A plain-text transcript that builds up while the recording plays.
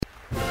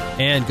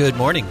And good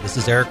morning. This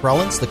is Eric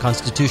Rollins, the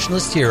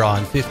Constitutionalist, here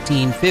on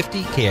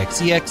 1550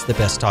 KXEX, the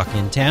best talk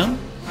in town.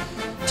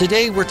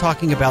 Today we're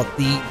talking about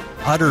the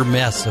utter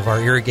mess of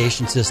our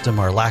irrigation system,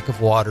 our lack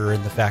of water,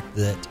 and the fact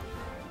that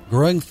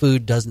growing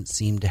food doesn't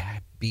seem to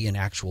be an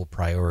actual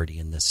priority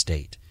in this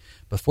state.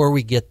 Before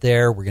we get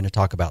there, we're going to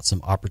talk about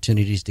some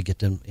opportunities to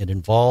get it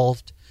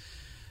involved.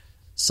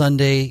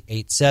 Sunday,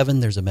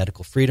 8-7, there's a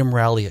medical freedom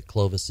rally at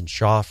Clovis and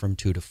Shaw from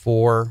 2 to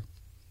 4.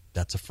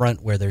 That's a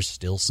front where there's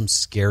still some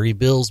scary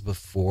bills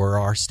before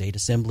our state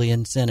assembly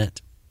and Senate.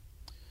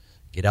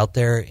 Get out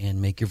there and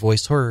make your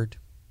voice heard.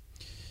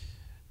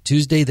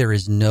 Tuesday, there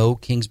is no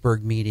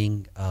Kingsburg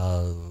meeting.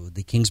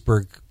 The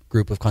Kingsburg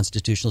group of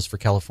Constitutionalists for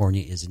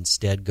California is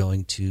instead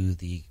going to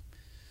the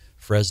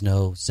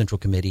Fresno Central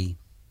Committee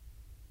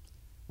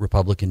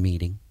Republican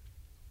meeting.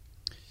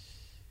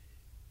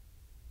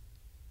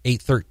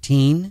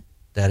 8-13,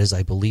 that is,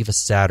 I believe, a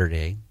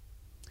Saturday.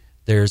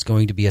 There's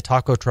going to be a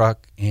taco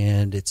truck,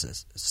 and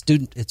it's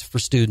for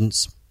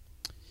students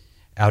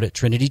out at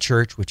Trinity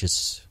Church, which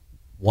is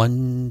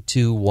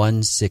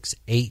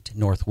 12168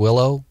 North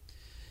Willow.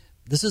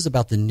 This is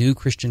about the new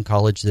Christian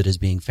college that is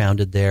being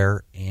founded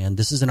there, and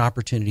this is an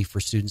opportunity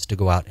for students to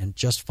go out and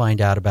just find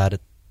out about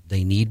it.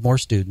 They need more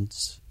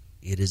students.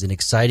 It is an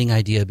exciting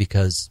idea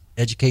because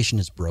education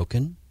is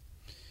broken.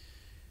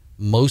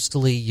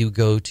 Mostly you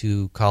go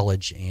to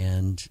college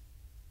and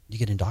you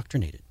get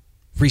indoctrinated.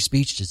 Free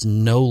speech is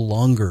no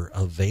longer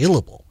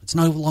available. It's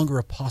no longer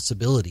a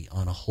possibility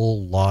on a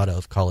whole lot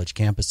of college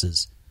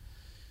campuses.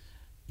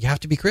 You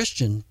have to be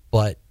Christian,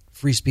 but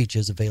free speech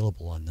is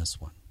available on this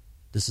one.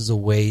 This is a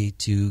way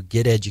to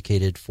get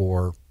educated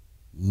for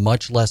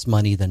much less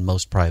money than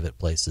most private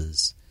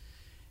places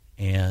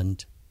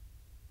and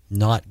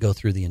not go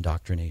through the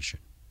indoctrination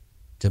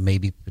to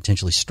maybe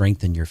potentially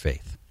strengthen your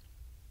faith.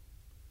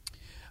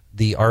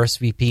 The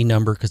RSVP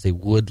number, because they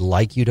would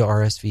like you to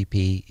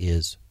RSVP,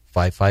 is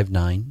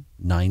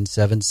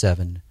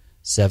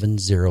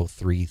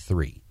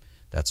 559-977-7033.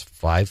 That's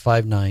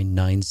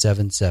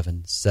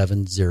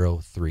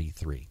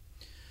 559-977-7033.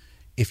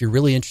 If you're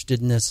really interested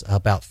in this,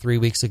 about 3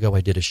 weeks ago I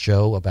did a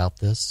show about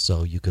this,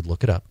 so you could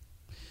look it up.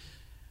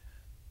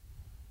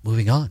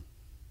 Moving on.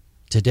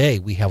 Today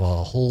we have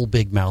a whole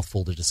big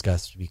mouthful to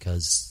discuss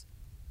because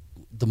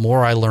the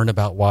more I learn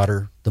about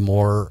water, the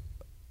more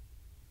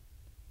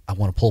I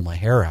want to pull my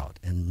hair out.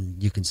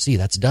 And you can see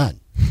that's done.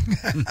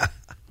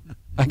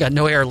 I got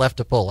no hair left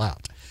to pull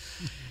out.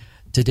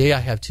 Today I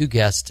have two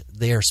guests.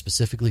 They are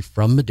specifically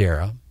from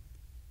Madera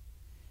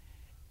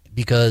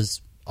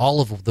because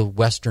all of the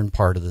western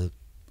part of the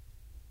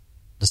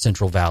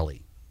Central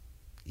Valley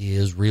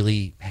is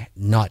really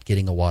not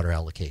getting a water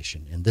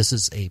allocation. And this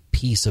is a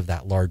piece of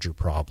that larger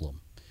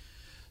problem.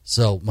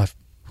 So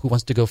who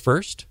wants to go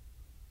first?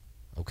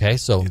 Okay,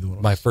 so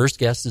my first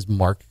guest is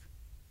Mark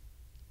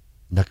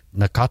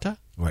Nakata?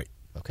 Right.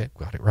 Okay,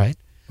 got it right.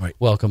 Right.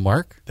 Welcome,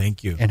 Mark.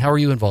 Thank you. And how are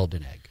you involved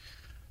in ag?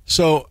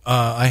 So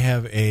I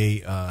have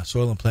a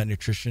soil and plant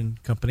nutrition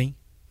company.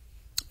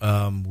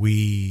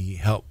 We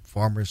help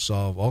farmers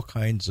solve all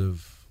kinds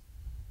of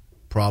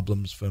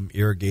problems from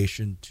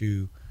irrigation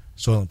to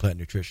soil and plant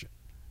nutrition.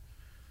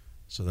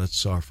 So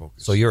that's our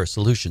focus. So you're a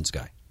solutions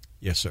guy.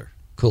 Yes, sir.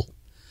 Cool.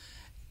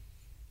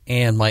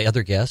 And my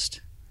other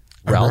guest,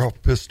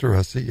 Ralph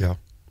Pistotesi, yeah.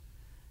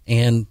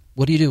 And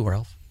what do you do,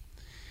 Ralph?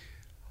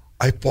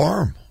 I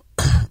farm.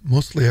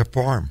 Mostly I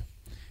farm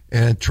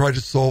and try to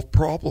solve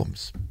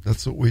problems.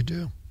 That's what we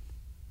do.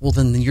 Well,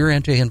 then you're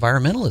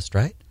anti-environmentalist,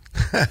 right?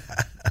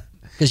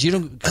 Because you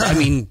don't, I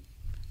mean,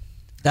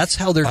 that's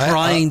how they're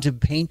trying to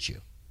paint you.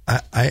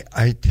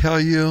 I tell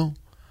you,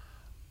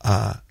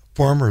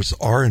 farmers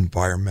are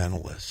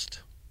environmentalists.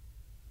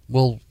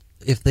 Well,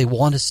 if they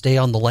want to stay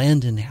on the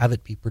land and have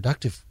it be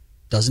productive,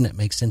 doesn't it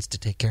make sense to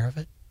take care of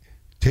it?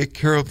 Take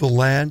care of the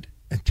land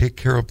and take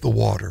care of the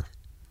water.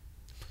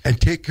 And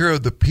take care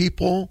of the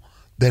people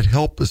that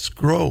help us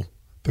grow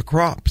the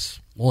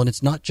crops. Well, and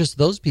it's not just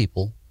those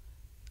people.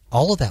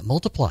 All of that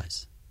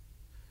multiplies.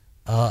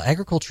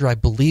 Agriculture, I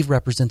believe,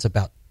 represents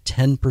about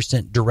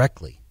 10%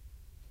 directly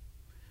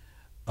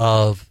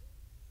of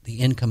the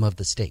income of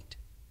the state.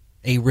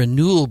 A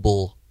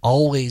renewable,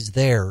 always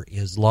there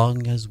as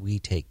long as we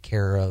take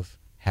care of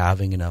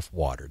having enough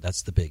water.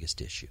 That's the biggest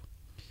issue.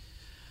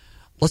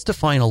 Let's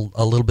define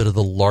a little bit of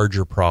the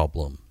larger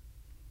problem.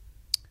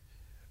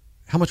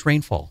 How much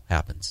rainfall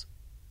happens?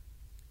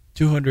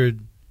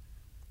 200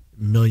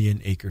 million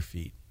acre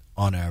feet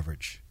on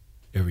average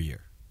every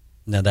year.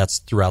 Now, that's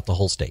throughout the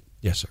whole state.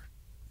 Yes, sir.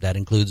 That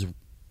includes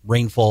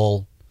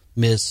rainfall,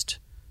 mist,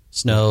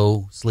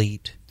 snow,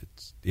 sleet.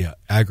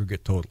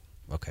 Aggregate total.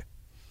 Okay.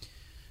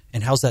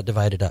 And how's that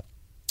divided up?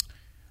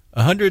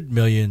 100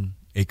 million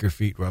acre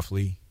feet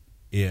roughly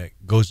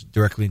goes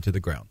directly into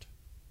the ground.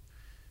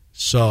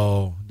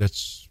 So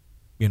that's,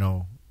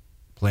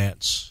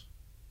 plants.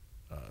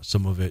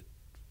 Some of it,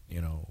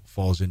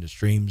 falls into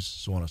streams,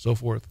 so on and so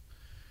forth.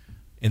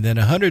 And then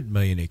 100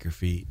 million acre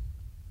feet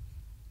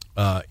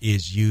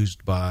is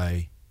used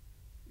by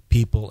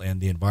people and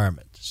the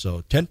environment.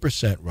 So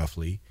 10%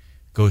 roughly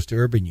goes to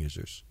urban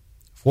users.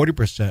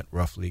 40%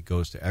 roughly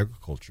goes to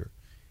agriculture.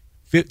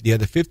 The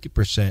other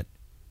 50%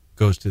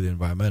 goes to the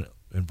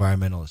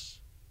environmentalists,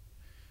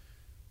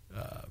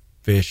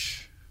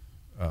 fish,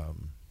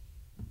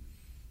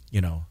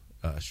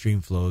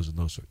 stream flows and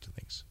those sorts of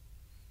things.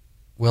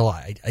 Well,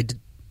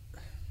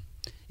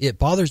 it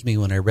bothers me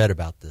when I read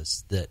about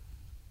this that,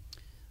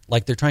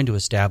 like, they're trying to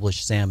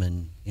establish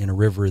salmon in a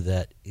river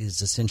that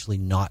is essentially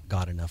not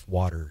got enough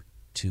water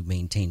to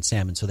maintain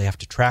salmon, so they have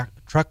to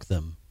truck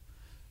them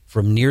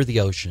from near the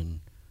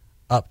ocean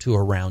up to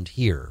around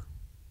here,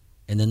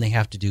 and then they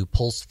have to do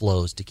pulse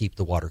flows to keep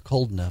the water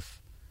cold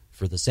enough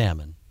for the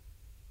salmon.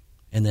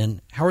 And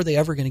then how are they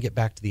ever going to get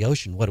back to the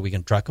ocean? What, are we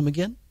going to truck them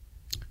again?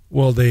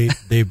 Well,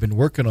 they've been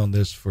working on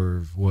this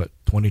for,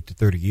 20 to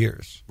 30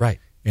 years. Right.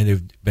 And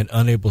they've been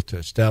unable to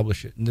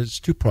establish it. And there's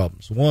two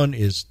problems. One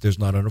is there's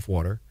not enough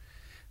water.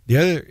 The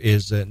other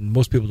is that, and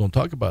most people don't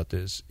talk about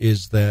this,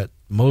 is that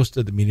most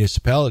of the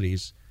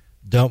municipalities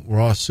dump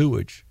raw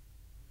sewage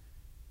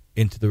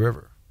into the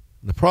river.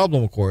 And the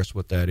problem, of course,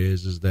 with that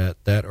is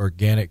that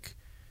organic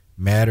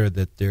matter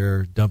that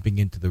they're dumping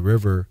into the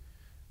river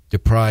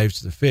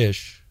deprives the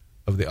fish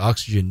of the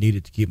oxygen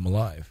needed to keep them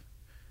alive.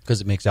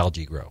 Because it makes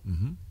algae grow.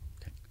 Mm-hmm.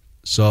 Okay.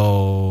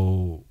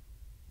 So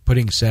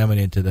putting salmon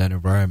into that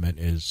environment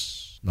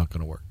is not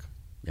going to work.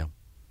 Yeah.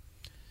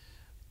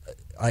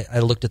 I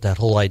looked at that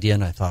whole idea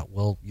and I thought,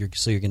 well, you're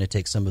going to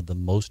take some of the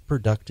most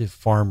productive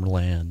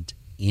farmland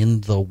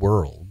in the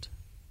world.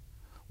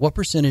 What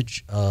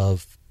percentage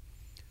of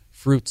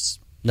fruits,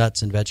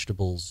 nuts, and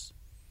vegetables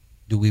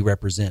do we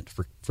represent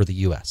for the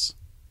U.S.?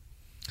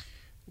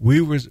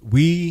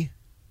 We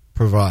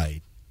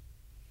provide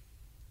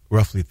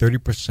roughly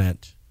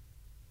 30%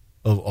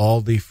 of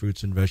all the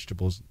fruits and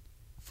vegetables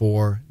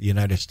for the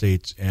United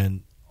States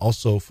and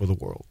also for the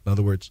world. In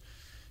other words,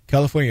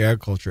 California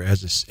agriculture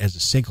as a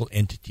single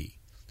entity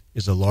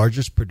is the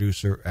largest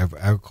producer of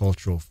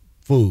agricultural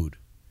food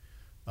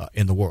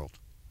in the world.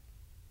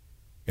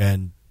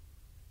 And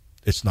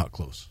it's not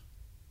close.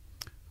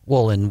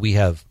 Well, and we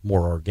have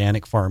more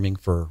organic farming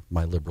for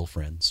my liberal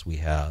friends. We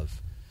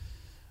have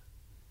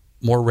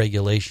more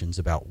regulations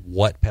about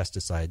what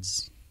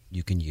pesticides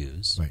you can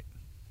use. Right.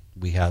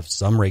 We have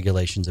some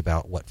regulations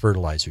about what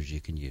fertilizers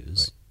you can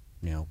use.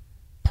 Right.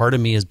 Part of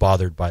me is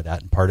bothered by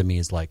that, and part of me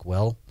is like,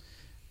 well,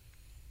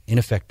 in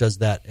effect, does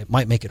that, it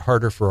might make it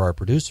harder for our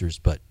producers,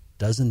 but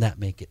doesn't that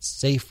make it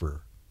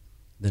safer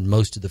than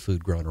most of the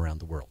food grown around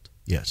the world?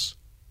 Yes.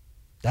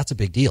 That's a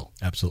big deal.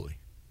 Absolutely.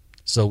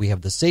 So we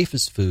have the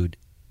safest food,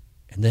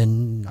 and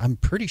then I'm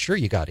pretty sure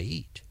you got to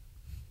eat.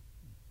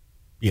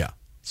 Yeah.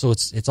 So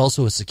it's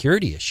also a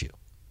security issue.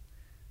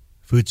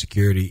 Food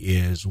security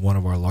is one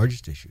of our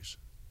largest issues.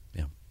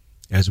 Yeah.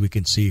 As we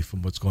can see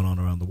from what's going on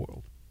around the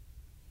world.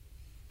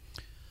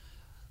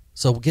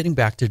 So getting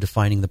back to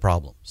defining the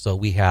problem. So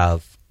we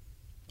have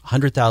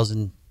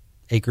 100,000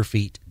 acre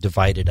feet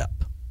divided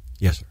up.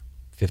 Yes, sir.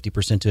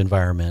 50% to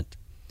environment.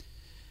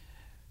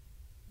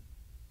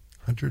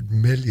 100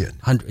 million.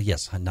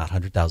 Yes, not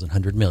 100,000,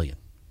 100 million.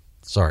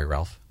 Sorry,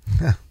 Ralph.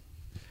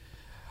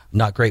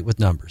 Not great with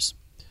numbers.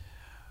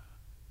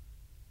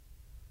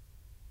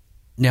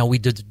 Now, we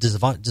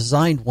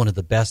designed one of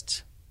the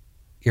best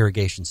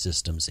irrigation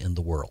systems in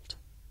the world.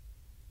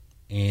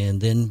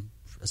 And then,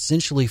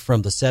 essentially,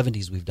 from the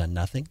 70s, we've done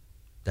nothing.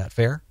 That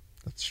fair?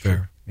 That's true.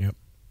 Fair. Yep.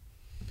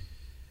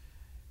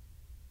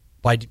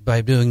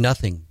 By doing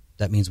nothing,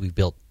 that means we've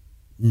built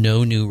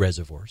no new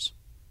reservoirs.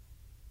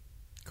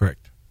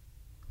 Correct.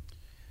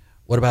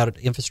 What about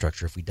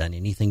infrastructure? Have we done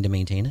anything to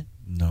maintain it?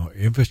 No,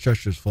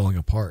 infrastructure is falling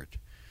apart.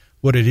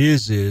 What it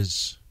is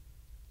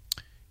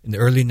in the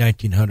early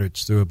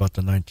 1900s through about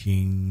the late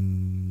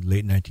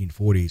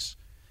 1940s,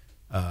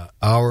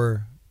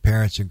 our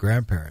parents and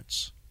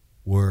grandparents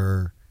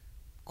were,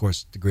 of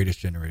course, the greatest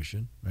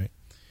generation, right?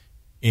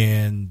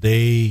 And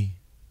they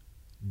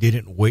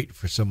didn't wait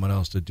for someone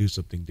else to do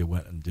something. They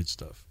went and did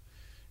stuff.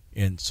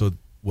 And so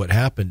what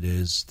happened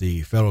is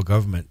the federal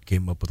government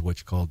came up with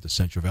what's called the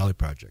Central Valley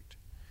Project.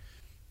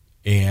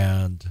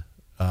 And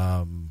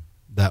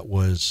that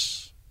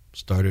was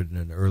started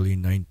in the early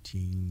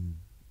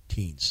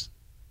 19-teens.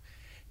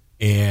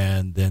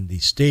 And then the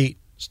state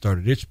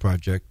started its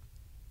project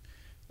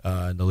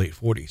in the late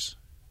 40s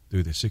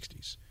through the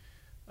 60s.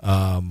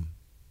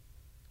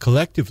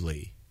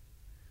 Collectively,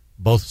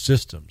 both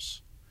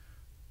systems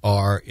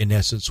are, in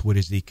essence, what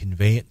is the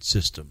conveyance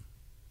system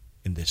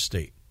in this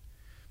state.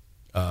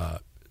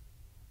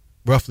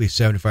 Roughly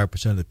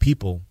 75% of the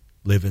people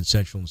live in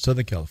Central and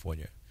Southern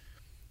California.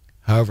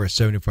 However,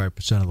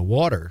 75% of the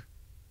water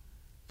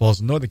falls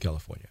in Northern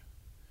California.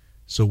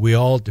 So we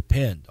all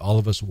depend, all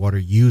of us water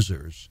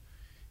users,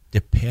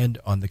 depend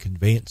on the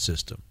conveyance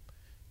system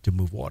to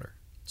move water.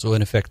 So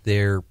in effect,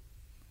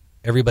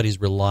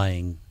 everybody's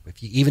relying,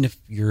 even if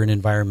you're an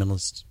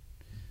environmentalist,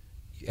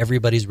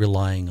 everybody's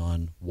relying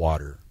on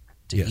water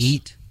to Yes.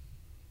 eat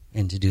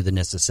and to do the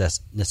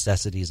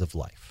necessities of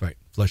life. Right.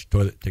 Flush the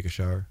toilet, take a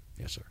shower.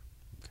 Yes, sir.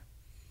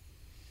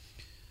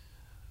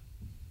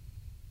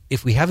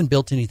 If we haven't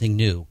built anything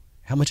new,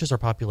 how much has our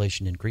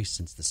population increased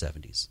since the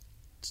 70s?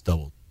 It's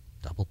doubled.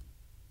 Doubled.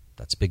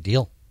 That's a big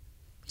deal.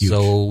 Huge.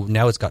 So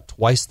now it's got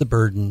twice the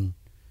burden.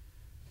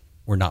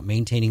 We're not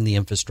maintaining the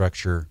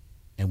infrastructure,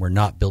 and we're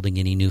not building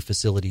any new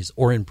facilities.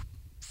 Or,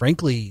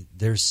 frankly,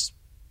 there's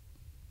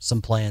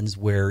some plans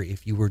where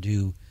if you were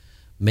to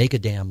make a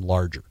dam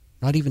larger,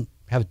 not even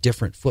have a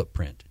different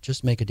footprint,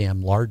 just make a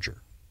dam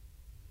larger,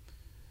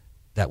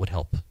 that would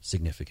help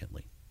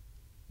significantly.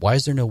 Why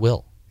is there no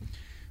will?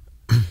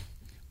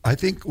 I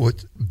think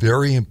what's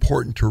very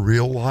important to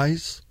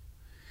realize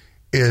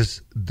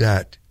is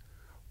that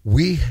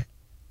the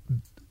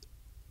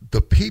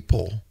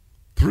people,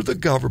 through the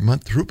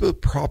government, through the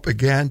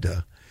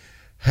propaganda,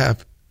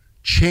 have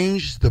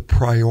changed the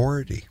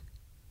priority.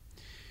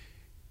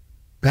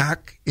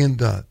 Back in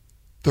the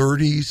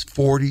 30s,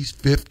 40s,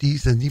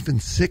 50s, and even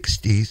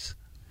 60s,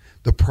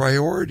 the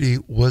priority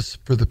was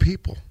for the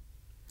people.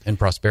 And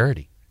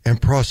prosperity.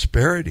 And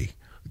prosperity.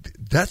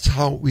 That's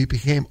how we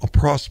became a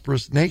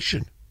prosperous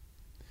nation.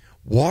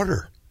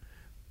 Water,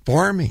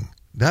 farming,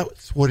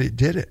 that's what it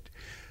did it.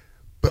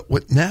 But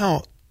what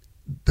now,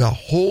 the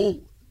whole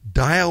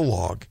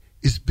dialogue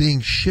is being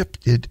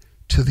shifted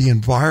to the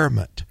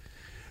environment.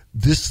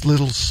 This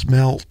little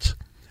smelt,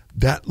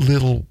 that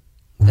little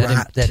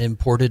rat. That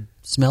imported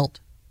smelt?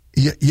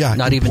 Yeah,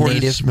 not even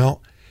native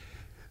smelt.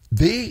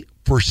 They,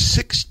 for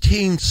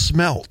 16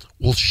 smelt,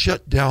 will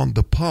shut down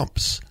the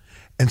pumps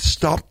and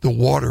stop the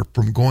water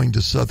from going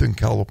to Southern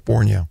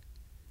California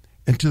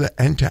and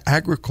to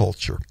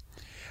agriculture.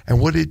 And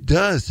what it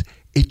does,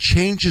 it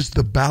changes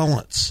the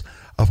balance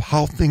of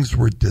how things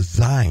were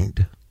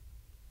designed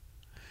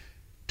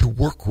to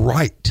work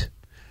right.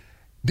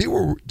 They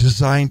were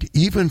designed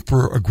even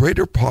for a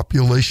greater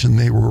population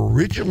they were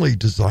originally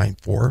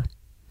designed for.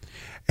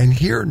 And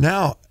here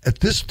now, at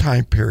this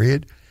time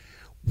period,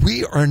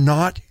 we are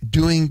not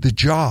doing the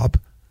job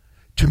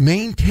to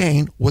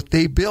maintain what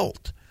they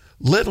built,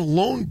 let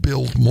alone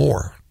build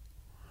more.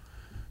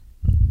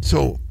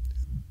 So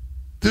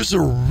there's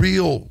a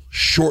real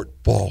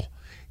shortfall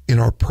in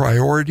our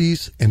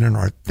priorities and in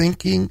our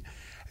thinking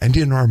and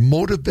in our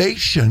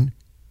motivation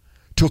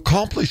to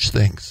accomplish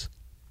things.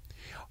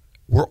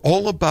 We're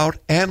all about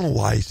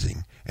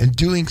analyzing and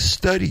doing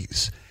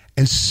studies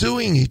and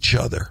suing each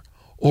other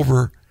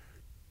over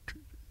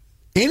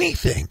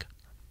anything,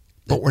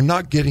 but we're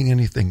not getting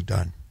anything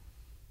done.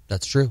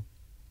 That's true.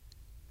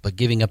 But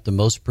giving up the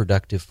most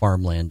productive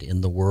farmland in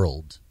the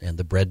world and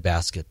the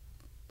breadbasket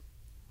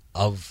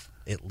of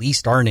at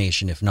least our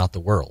nation, if not the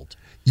world,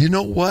 you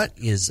know what,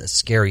 is a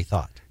scary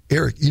thought.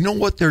 Eric, you know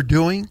what they're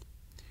doing?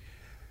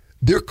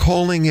 They're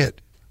calling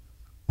it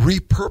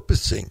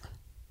repurposing.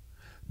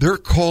 They're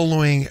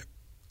calling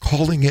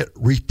it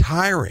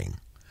retiring.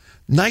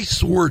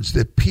 Nice words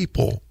that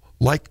people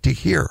like to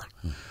hear.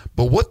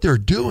 But what they're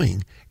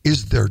doing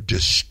is they're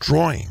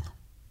destroying.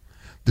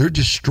 They're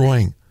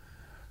destroying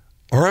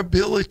our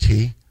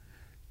ability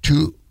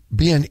to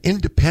be an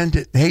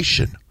independent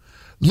nation.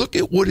 Look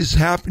at what is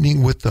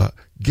happening with the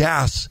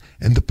gas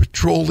and the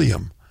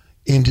petroleum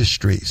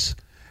industries.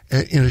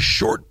 In a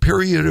short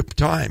period of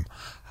time,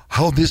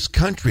 how this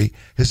country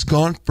has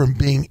gone from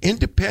being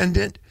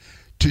independent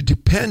to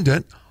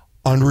dependent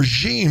on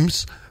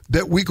regimes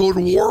that we go to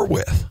war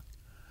with.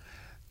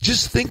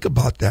 Just think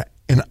about that.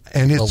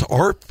 And it's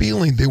our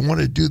feeling they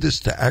want to do this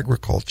to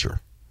agriculture.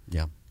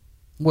 Yeah.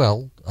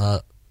 Well,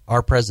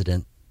 our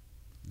president,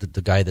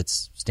 the guy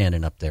that's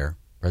standing up there,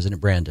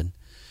 President Brandon,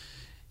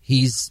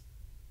 he's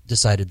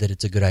decided that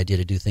it's a good idea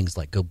to do things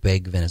like go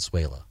beg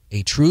Venezuela,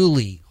 a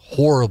truly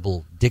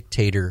horrible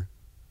dictator,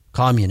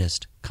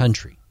 communist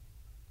country,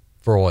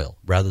 for oil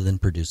rather than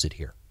produce it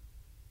here.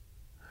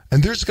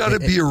 And there's got to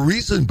be a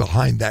reason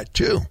behind that,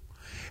 too.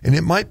 And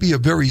it might be a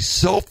very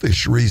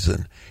selfish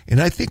reason.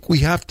 And I think we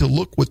have to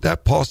look what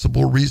that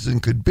possible reason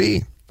could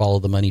be. Follow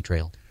the money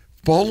trail.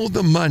 Follow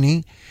the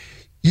money.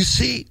 You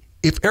see,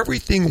 if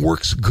everything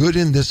works good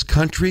in this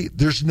country,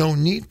 there's no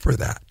need for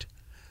that.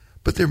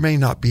 But there may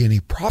not be any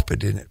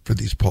profit in it for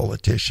these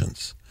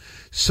politicians.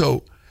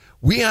 So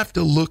we have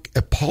to look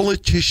at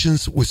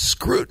politicians with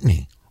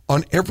scrutiny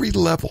on every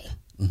level.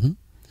 Mm-hmm.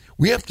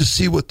 We have to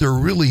see what they're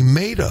really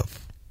made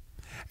of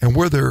and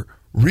where their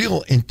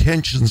real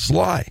intentions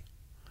lie.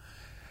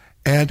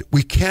 And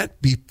we can't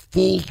be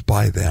fooled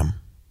by them.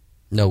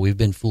 No, we've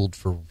been fooled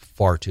for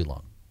far too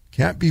long.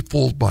 Can't be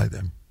fooled by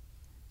them.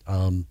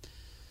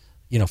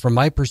 From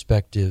my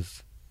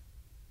perspective,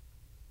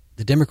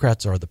 the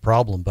Democrats are the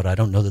problem, but I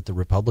don't know that the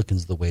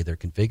Republicans, the way they're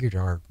configured,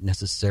 are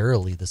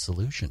necessarily the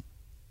solution.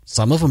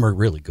 Some of them are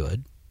really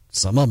good.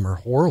 Some of them are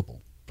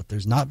horrible. But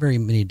there's not very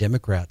many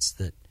Democrats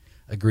that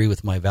agree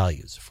with my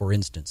values. For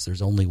instance,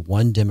 there's only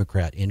one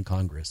Democrat in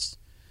Congress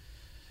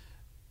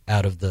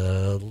out of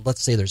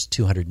let's say there's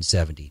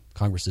 270.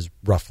 Congress is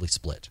roughly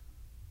split.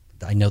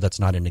 I know that's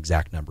not an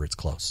exact number. It's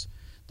close.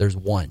 There's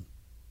one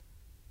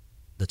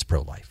that's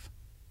pro-life.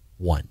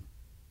 One.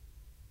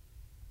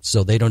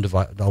 So they don't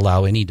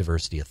allow any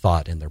diversity of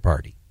thought in their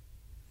party.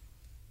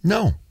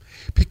 No,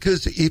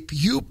 because if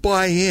you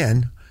buy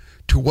in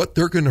to what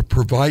they're going to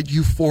provide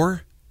you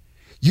for,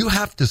 you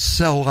have to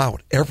sell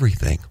out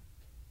everything.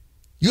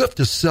 You have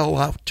to sell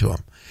out to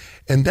them.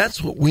 And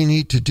that's what we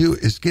need to do,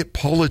 is get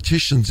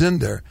politicians in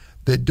there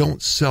that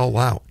don't sell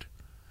out.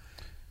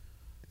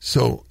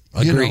 So,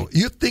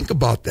 you think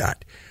about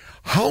that.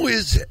 How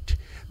is it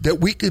that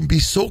we can be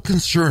so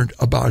concerned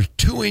about a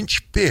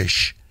 2-inch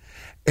fish,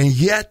 and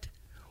yet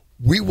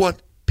we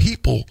want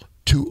people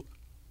to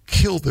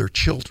kill their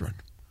children?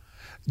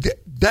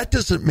 That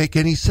doesn't make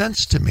any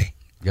sense to me.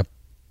 Yep.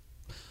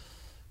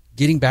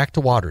 Getting back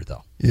to water,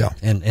 though. Yeah.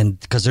 And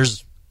because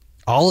there's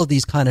all of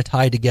these kind of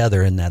tie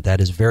together in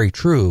that is very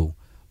true,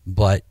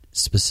 but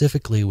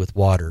specifically with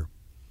water,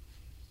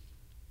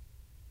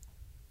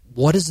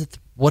 what is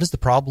the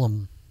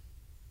problem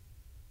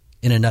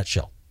in a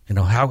nutshell?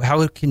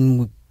 How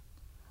can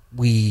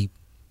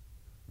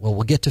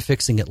we'll get to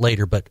fixing it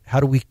later, but how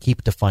do we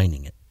keep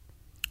defining it?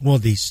 Well,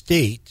 the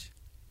state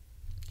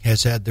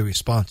has had the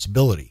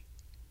responsibility,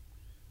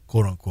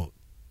 quote unquote,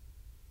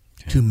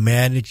 to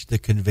manage the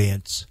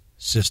conveyance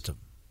system.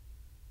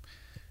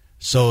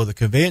 So the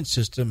conveyance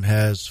system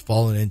has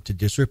fallen into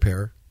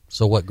disrepair.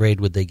 So what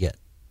grade would they get?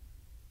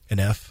 An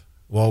F.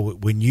 Well,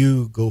 when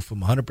you go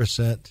from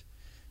 100%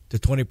 to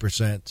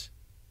 20%,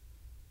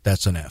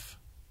 that's an F.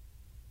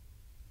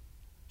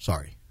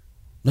 Sorry.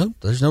 No,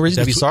 there's no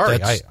reason to be sorry.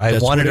 I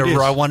wanted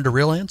a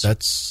real answer.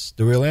 That's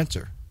the real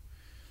answer.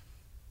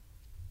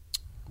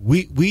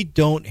 We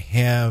don't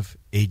have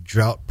a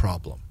drought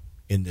problem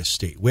in this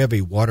state. We have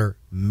a water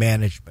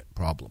management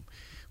problem.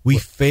 We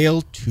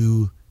fail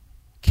to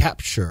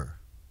capture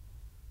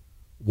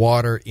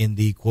water in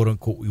the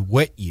quote-unquote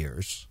wet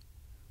years,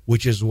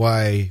 which is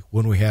why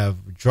when we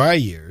have dry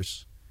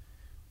years,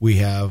 we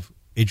have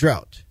a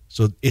drought.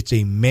 So it's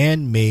a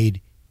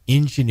man-made,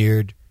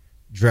 engineered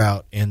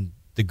drought, and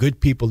the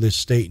good people of this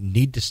state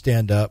need to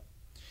stand up,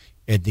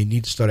 and they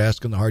need to start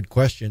asking the hard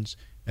questions,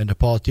 and the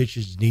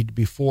politicians need to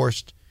be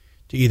forced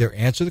to either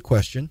answer the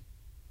question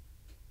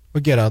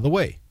or get out of the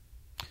way.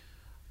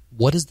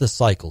 What is the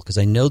cycle? Because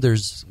I know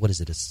there's, a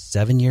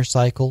 7-year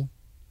cycle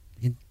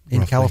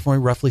in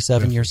California, roughly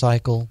 7-year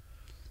cycle,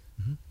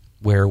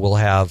 where we'll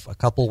have a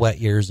couple wet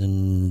years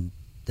and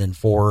then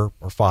 4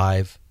 or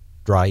 5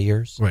 dry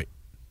years. Right.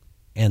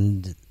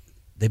 And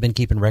they've been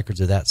keeping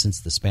records of that since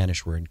the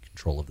Spanish were in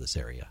control of this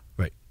area.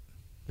 Right.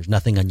 There's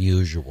nothing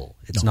unusual.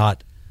 It's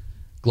not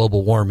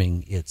global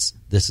warming.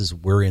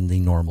 We're in the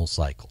normal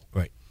cycle.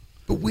 Right.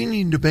 But we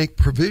need to make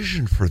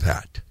provision for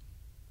that.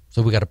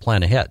 So we got to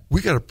plan ahead.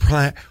 We got to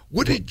plan.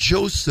 What did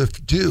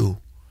Joseph do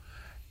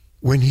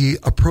when he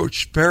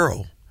approached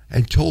Pharaoh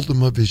and told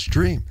him of his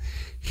dream?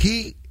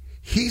 He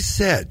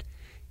said,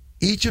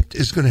 Egypt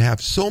is going to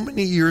have so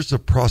many years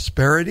of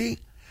prosperity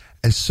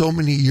and so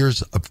many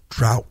years of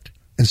drought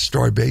and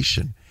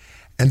starvation.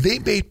 And they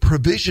made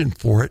provision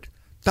for it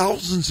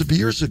thousands of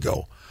years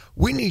ago.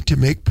 We need to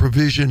make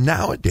provision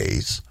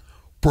nowadays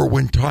for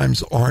when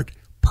times aren't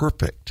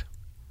perfect.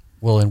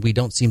 Well, and we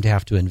don't seem to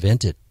have to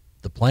invent it.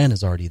 The plan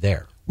is already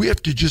there. We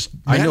have to just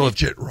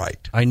manage it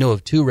right. I know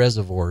of 2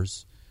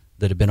 reservoirs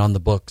that have been on the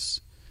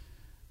books,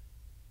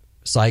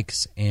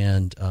 Sykes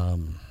and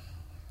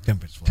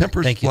Temperance Flat.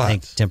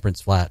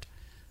 Temperance Flat.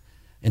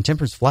 And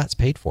Temperance Flat's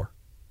paid for.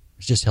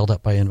 It's just held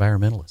up by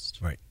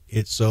environmentalists. Right.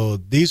 So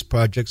these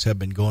projects have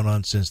been going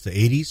on since the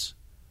 80s,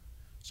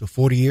 so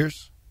 40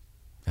 years.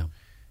 Yeah.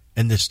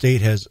 And the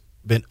state has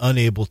been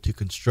unable to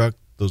construct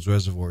those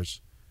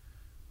reservoirs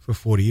for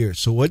 40 years.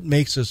 So what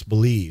makes us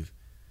believe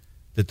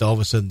that all of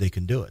a sudden they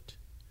can do it?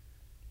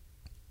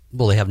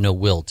 Well, they have no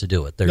will to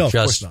do it. No, of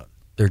course not.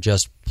 They're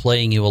just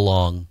playing you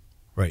along.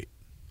 Right.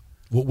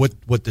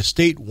 What the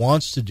state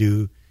wants to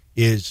do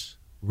is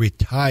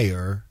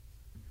retire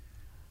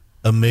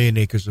 1 million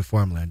acres of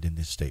farmland in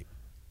this state.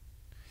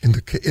 In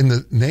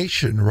the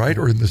nation, right,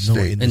 or in the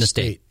state? In the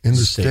state. In the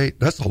state.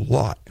 That's a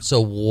lot.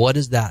 So what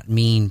does that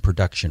mean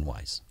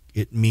production-wise?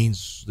 It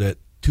means that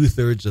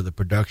 2/3 of the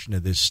production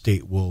of this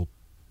state will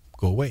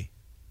go away.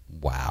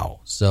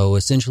 Wow. So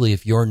essentially,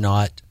 if you're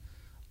not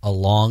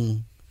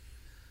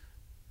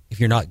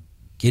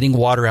getting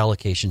water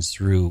allocations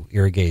through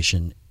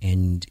irrigation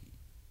and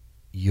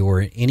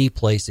you're in any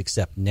place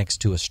except next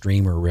to a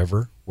stream or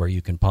river where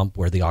you can pump,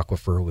 where the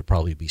aquifer would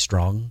probably be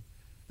strong,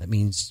 that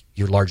means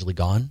you're largely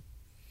gone?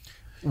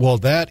 Well,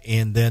 that,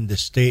 and then the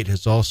state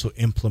has also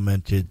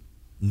implemented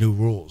new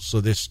rules.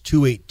 So this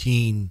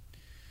 218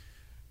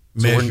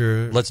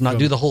 measure. Let's not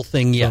do the whole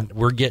thing yet.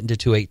 We're getting to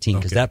 218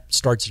 because that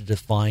starts to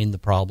define the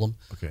problem.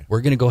 Okay.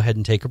 We're going to go ahead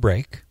and take a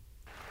break.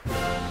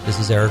 This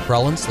is Eric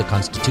Rollins, the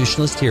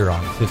Constitutionalist, here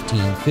on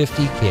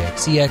 1550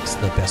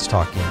 KXEX, the best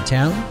talk in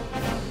town.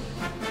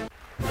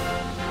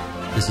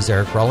 This is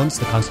Eric Rollins,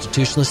 the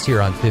Constitutionalist,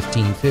 here on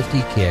 1550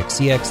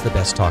 KXEX, the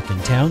best talk in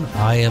town.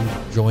 I am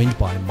joined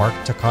by Mark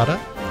Nakata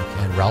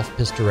and Ralph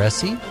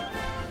Pistotesi,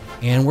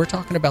 and we're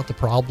talking about the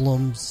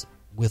problems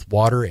with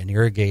water and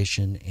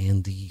irrigation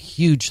and the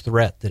huge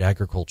threat that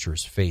agriculture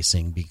is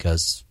facing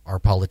because our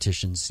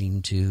politicians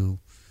seem to,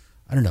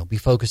 be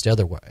focused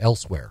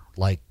elsewhere,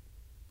 like,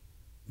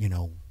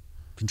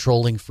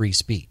 controlling free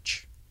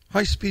speech.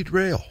 High-speed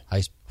rail.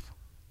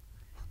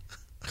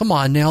 Come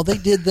on now. They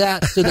did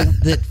that so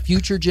that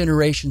future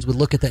generations would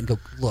look at that and go,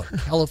 look,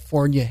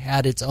 California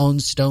had its own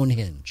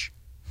Stonehenge.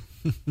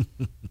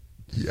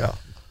 Yeah.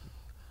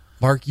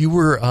 Mark, you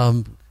were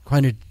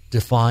trying to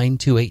define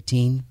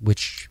 218,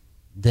 which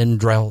then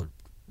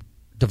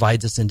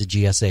divides us into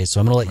GSAs. So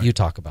I'm going to let you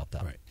talk about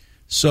that. Right.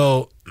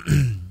 So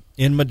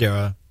in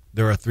Madera,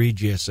 there are 3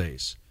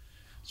 GSAs.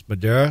 It's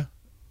Madera,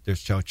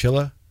 there's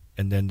Chowchilla,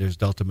 and then there's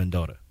Delta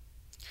Mendota.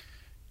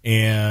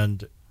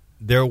 And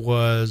there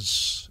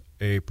was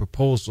a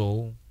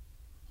proposal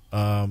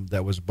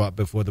that was brought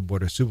before the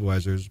Board of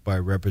Supervisors by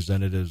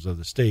representatives of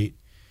the state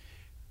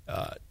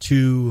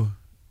to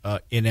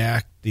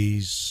enact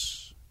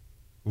these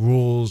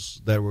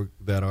rules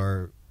that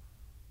are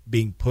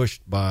being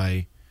pushed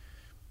by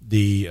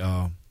the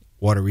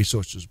Water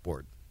Resources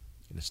Board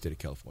in the state of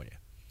California.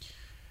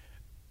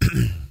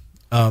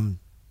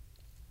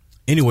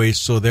 Anyway,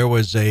 so there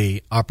was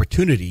a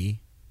opportunity,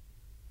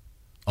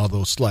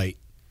 although slight,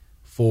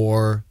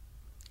 for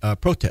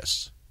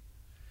protests.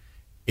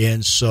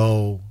 And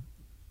so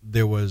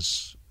there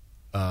was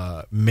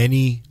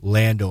many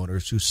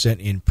landowners who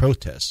sent in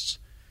protests,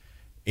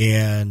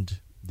 and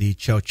the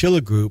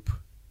Chowchilla group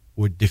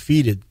were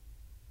defeated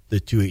the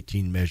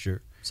 218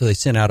 measure. So they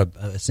sent out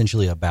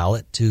essentially a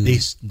ballot to... They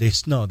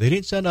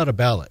didn't send out a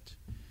ballot.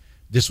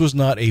 This was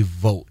not a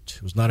vote.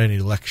 It was not an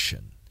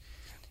election.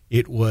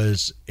 It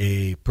was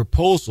a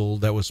proposal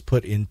that was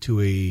put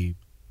into a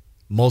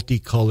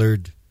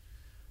multicolored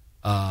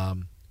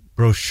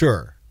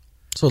brochure.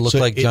 So it looked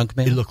like junk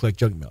mail? It looked like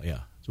junk mail,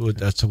 yeah. So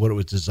that's what it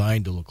was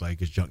designed to look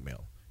like, is junk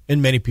mail.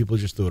 And many people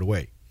just threw it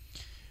away.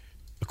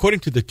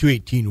 According to the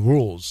 218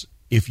 rules,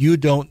 if you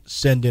don't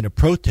send in a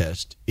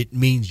protest, it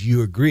means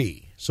you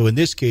agree. So in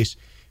this case,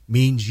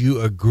 means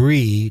you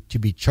agree to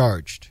be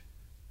charged.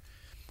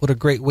 What a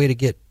great way to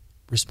get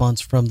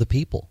response from the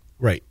people.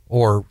 Right.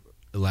 Or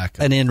lack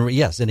of an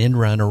in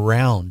run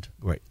around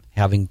right.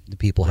 having the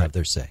people have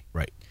their say.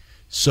 Right.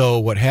 So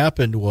what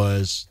happened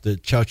was the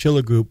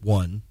Chowchilla group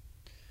won.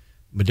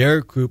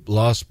 Madera group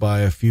lost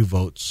by a few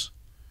votes.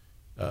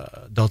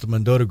 Delta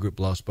Mendota group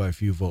lost by a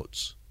few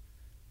votes.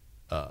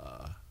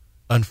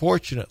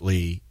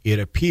 Unfortunately, it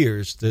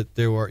appears that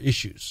there are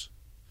issues.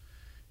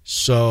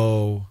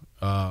 So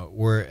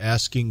we're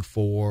asking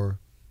for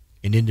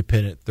an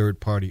independent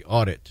third-party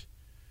audit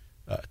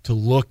to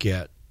look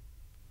at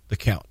the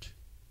count,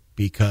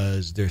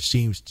 because there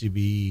seems to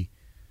be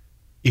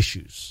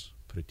issues,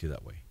 put it to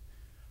that way.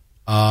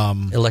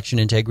 Election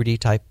integrity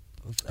type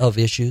of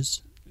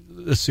issues?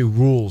 Let's say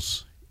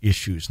rules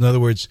issues. In other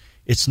words,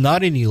 it's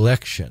not an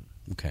election.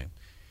 Okay.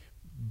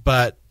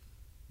 But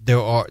there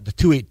are the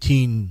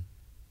 218,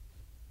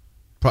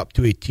 Prop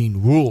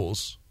 218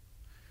 rules.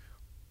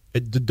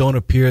 It don't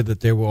appear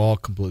that they were all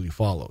completely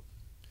followed.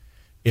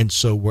 And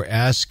so we're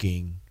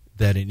asking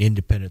that an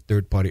independent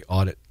third-party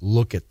audit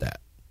look at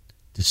that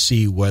to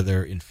see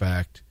whether, in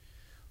fact,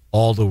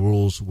 all the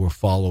rules were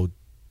followed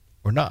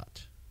or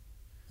not.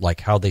 Like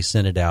how they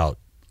sent it out.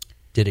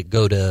 Did it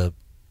go to...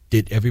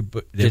 Did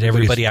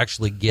everybody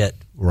actually get...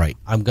 Right.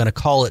 I'm going to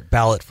call it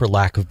ballot for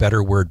lack of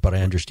better word, but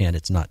I understand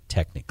it's not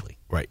technically.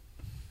 Right.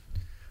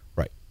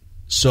 Right.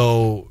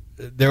 So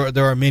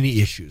there are many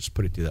issues,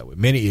 put it that way,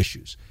 many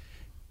issues.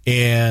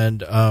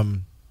 And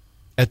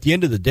at the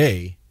end of the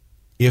day,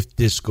 if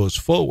this goes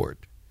forward,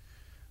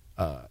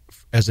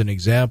 as an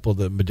example,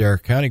 the Madera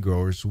County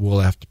growers will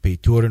have to pay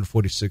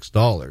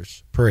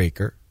 $246 per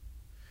acre,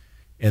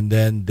 and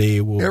then they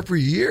will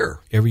every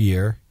year,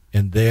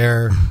 and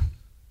their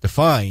the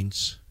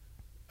fines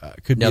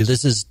could now be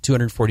this is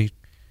 $240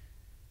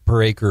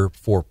 per acre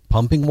for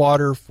pumping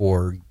water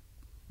for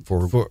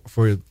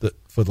the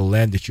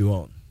land that you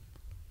own,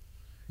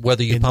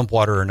 whether you pump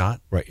water or not,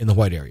 right, in the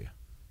white area.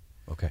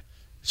 Okay,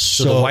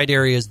 so the white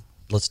area is,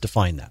 let's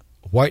define that.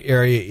 White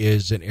area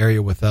is an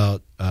area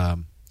without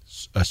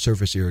a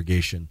surface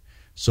irrigation.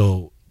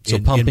 So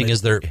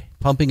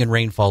pumping and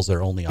rainfall is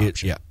their only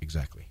option. Yeah,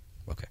 exactly.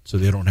 Okay. So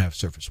they don't have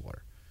surface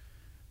water.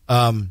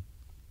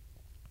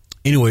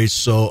 Anyways,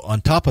 so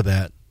on top of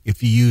that,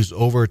 if you use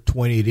over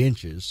 28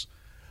 inches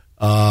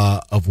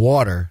of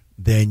water,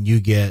 then you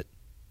get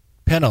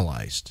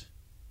penalized.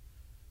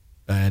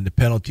 And the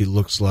penalty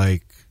looks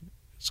like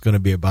it's going to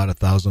be about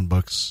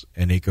 $1,000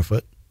 an acre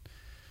foot.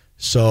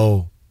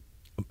 So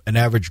an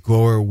average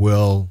grower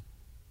will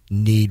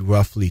need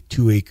roughly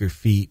 2 acre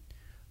feet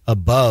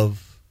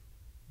above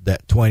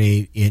that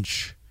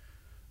 28-inch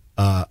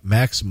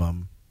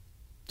maximum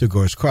to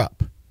grow his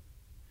crop.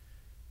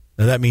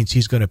 Now that means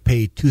he's going to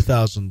pay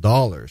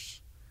 $2,000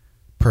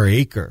 per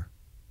acre,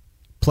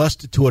 plus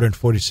the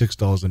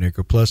 $246 an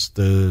acre, plus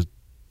the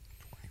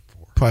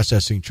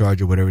processing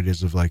charge or whatever it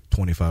is of like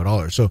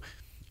 $25. So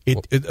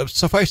it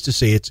suffice to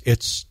say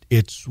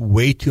it's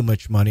way too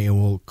much money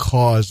and will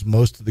cause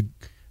most of the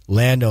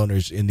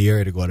landowners in the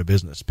area to go out of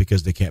business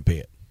because they can't pay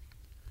it.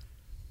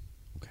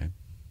 Okay.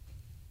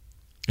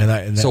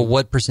 So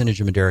what percentage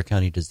of Madera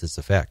County does this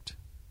affect?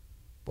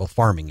 Well,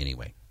 farming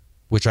anyway,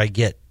 which I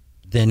get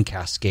then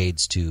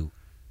cascades to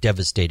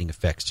devastating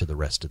effects to the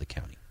rest of the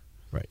county.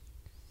 Right.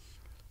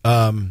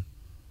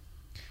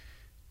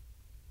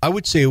 I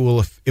would say it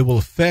will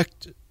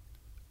affect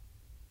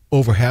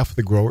over half of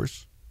the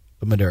growers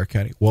of Madera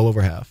County, well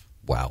over half.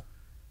 Wow.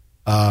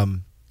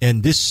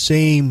 And this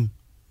same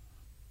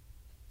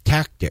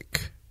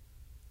tactic,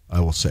 I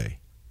will say,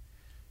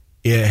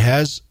 it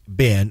has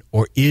been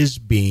or is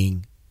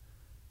being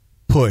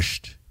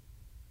pushed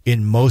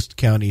in most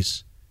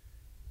counties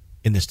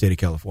in the state of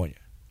California.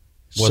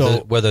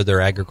 Whether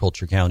they're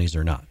agriculture counties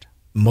or not.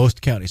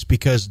 Most counties,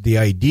 because the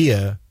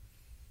idea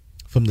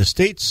from the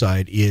state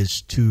side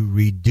is to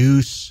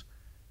reduce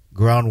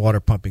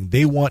groundwater pumping.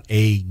 They want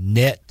a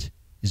net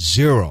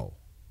zero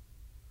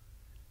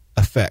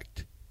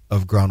effect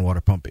of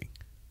groundwater pumping.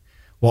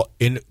 Well,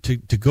 to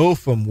go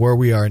from where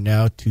we are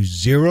now to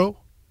zero,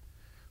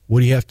 what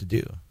do you have to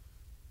do?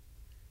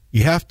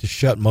 You have to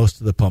shut most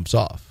of the pumps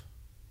off.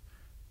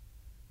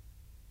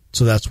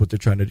 So that's what they're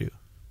trying to do.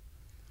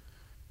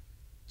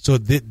 So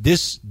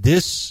this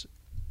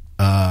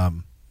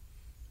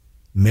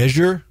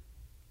measure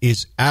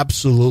is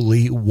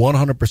absolutely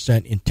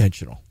 100%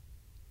 intentional.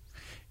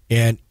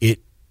 And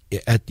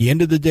at the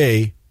end of the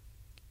day,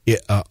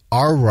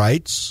 our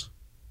rights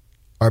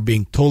are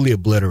being totally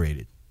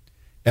obliterated.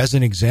 As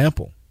an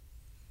example,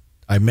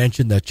 I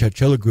mentioned that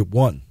Chowchilla Group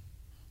 1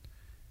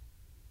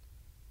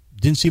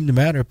 didn't seem to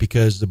matter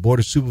because the Board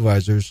of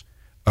Supervisors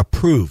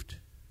approved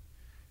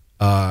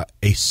a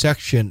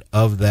section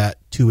of that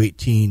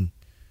 218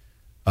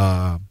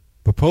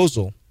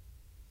 proposal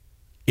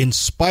in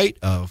spite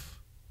of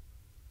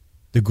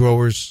the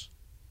growers,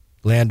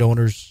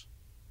 landowners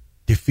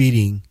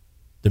defeating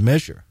the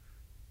measure.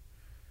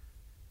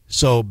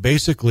 So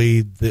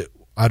basically,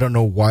 I don't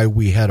know why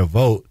we had a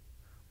vote,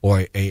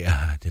 or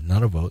did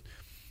not a vote,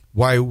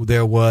 why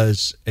there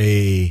was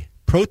a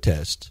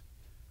protest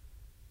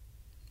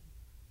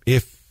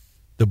if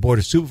the Board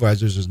of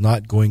Supervisors is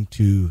not going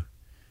to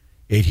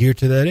adhere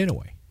to that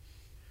anyway.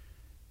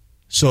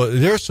 So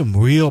there are some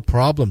real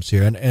problems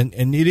here,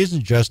 and it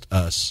isn't just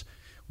us.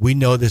 We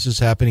know this is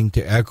happening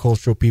to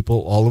agricultural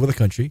people all over the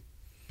country.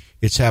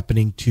 It's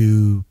happening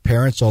to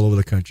parents all over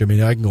the country. I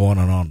mean, I can go on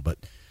and on, but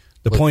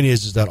the point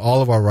is that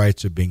all of our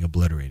rights are being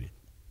obliterated.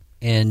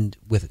 And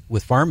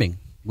with farming,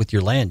 with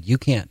your land, you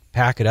can't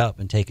pack it up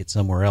and take it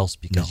somewhere else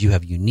because you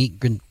have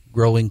unique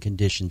growing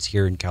conditions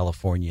here in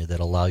California that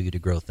allow you to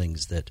grow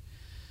things that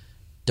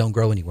don't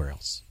grow anywhere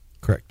else.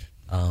 Correct.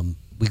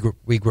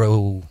 We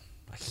grow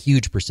a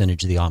huge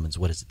percentage of the almonds.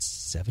 What is it,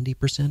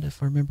 70%,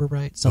 if I remember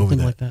right?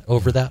 Something like that?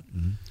 Over that?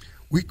 Mm-hmm.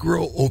 We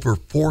grow over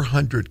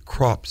 400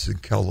 crops in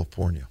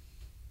California.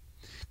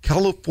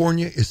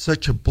 California is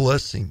such a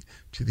blessing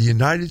to the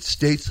United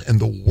States and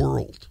the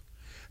world,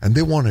 and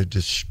they want to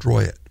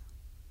destroy it.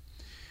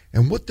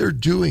 And what they're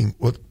doing,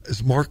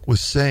 as Mark was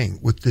saying,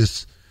 with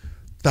this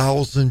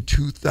 $1,000,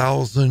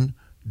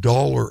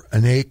 $2,000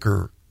 an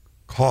acre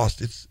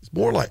cost, it's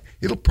more like,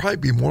 it'll probably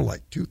be more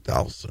like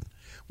 $2,000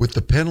 with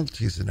the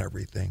penalties and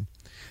everything.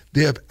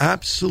 They have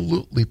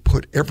absolutely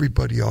put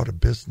everybody out of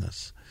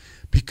business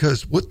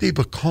because what they've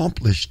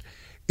accomplished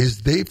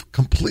is they've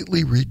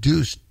completely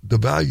reduced the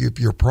value of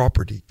your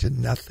property to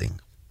nothing.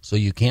 So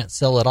you can't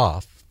sell it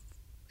off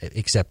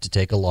except to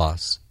take a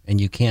loss, and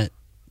you can't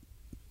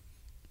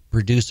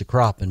produce a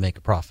crop and make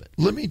a profit.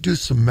 Let me do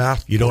some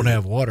math. You don't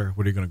have water.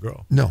 What are you going to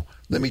grow? No.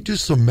 Let me do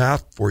some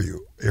math for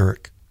you,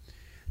 Eric.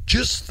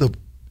 Just the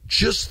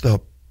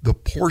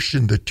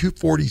portion, the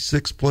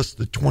 246 plus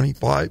the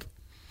 25,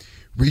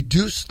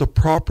 reduce the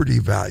property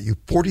value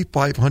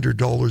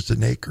 $4,500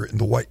 an acre in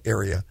the white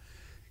area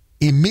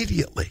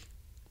immediately.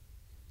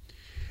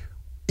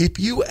 If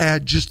you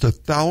add just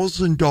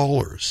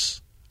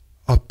 $1,000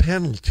 a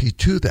penalty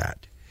to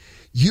that,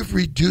 you've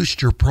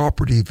reduced your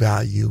property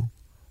value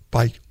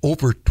by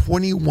over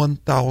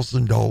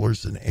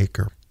 $21,000 an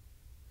acre.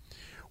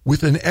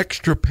 With an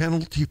extra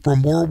penalty for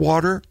more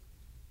water,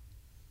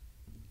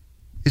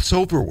 it's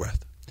over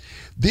with.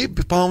 They've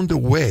found a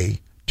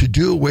way to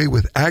do away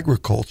with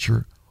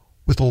agriculture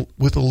with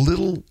a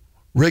little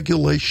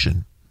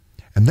regulation,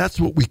 and that's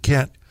what we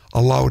can't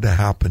allow to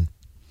happen.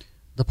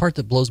 The part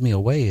that blows me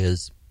away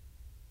is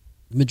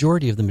the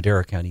majority of the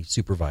Madera County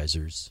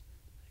supervisors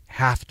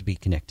have to be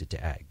connected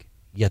to ag,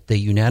 yet they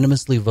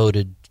unanimously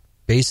voted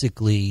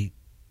basically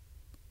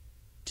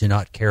to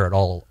not care at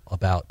all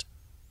about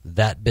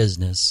that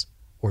business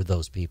or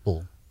those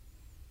people.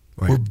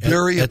 Right. We're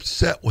very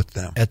upset with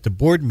them. At the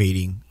board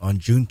meeting on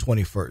June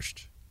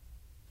 21st,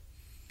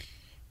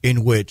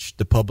 in which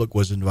the public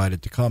was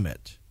invited to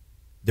comment,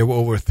 there were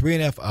over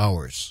 3.5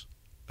 hours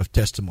of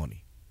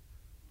testimony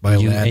by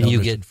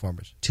landowners and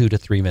farmers. 2 to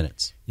 3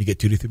 minutes. You get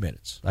 2 to 3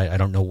 minutes. I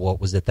don't know what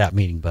was at that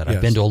meeting, but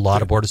I've been to a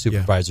lot of Board of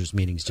Supervisors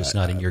meetings, just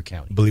not in your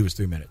county. I believe it was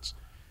 3 minutes.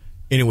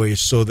 Anyway,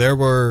 so there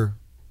were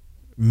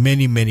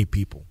many, many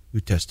people who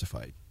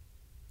testified.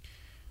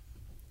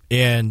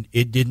 And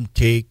it didn't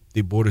take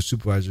the Board of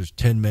Supervisors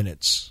 10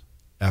 minutes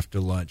after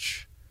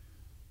lunch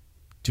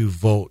to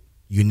vote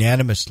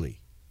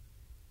unanimously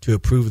to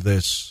approve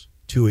this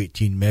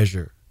 218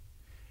 measure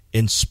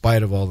in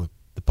spite of all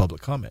the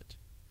public comment.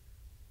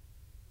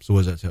 So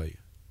what does that tell you?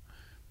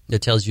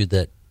 It tells you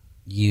that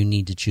You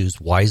need to choose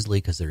wisely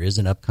because there is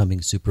an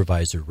upcoming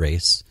supervisor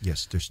race.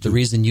 Yes, there's The two.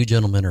 reason you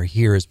gentlemen are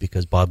here is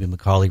because Bobby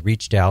McCauley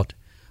reached out,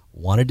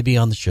 wanted to be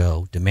on the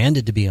show,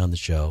 demanded to be on the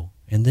show,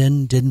 and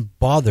then didn't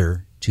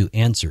bother to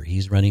answer.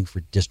 He's running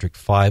for District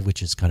 5,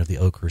 which is kind of the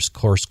Oakhurst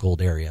Coarse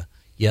Gold area.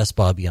 Yes,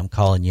 Bobby, I'm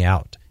calling you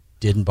out.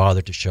 Didn't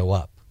bother to show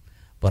up,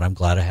 but I'm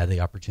glad I had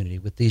the opportunity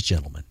with these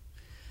gentlemen.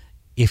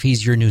 If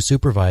he's your new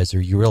supervisor,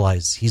 you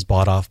realize he's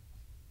bought off.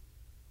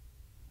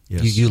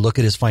 Yes. You look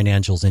at his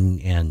financials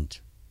and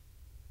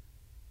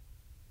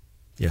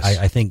Yes.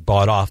 I think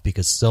bought off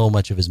because so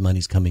much of his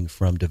money's coming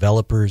from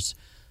developers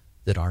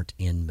that aren't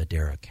in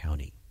Madera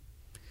County.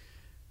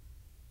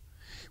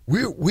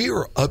 We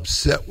are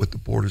upset with the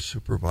Board of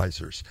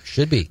Supervisors.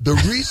 Should be. The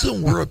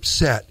reason we're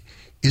upset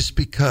is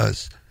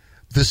because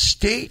the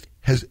state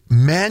has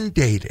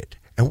mandated,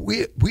 and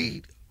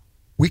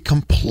we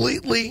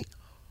completely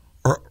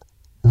are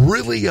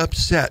really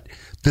upset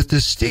that the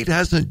state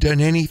hasn't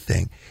done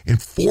anything in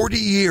 40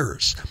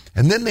 years.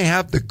 And then they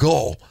have the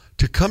gall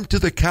to come to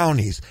the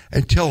counties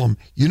and tell them,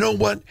 you know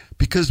what,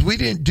 because we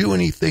didn't do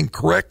anything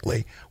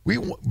correctly,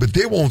 but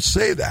they won't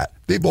say that.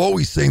 They've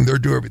always saying they're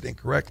doing everything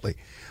correctly.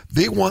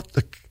 They want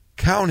the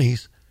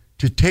counties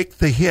to take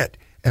the hit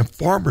and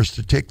farmers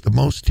to take the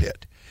most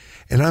hit.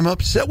 And I'm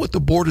upset with the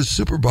Board of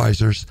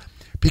Supervisors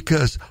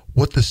because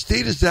what the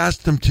state has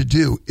asked them to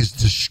do is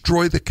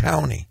destroy the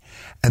county,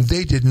 and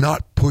they did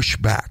not push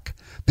back.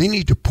 They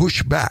need to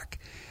push back.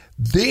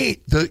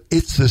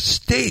 It's the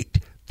state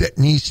that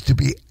needs to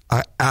be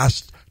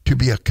asked to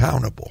be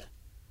accountable.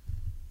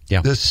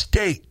 Yeah. The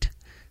state.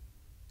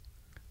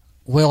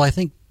 Well, I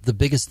think the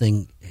biggest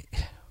thing,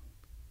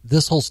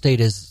 this whole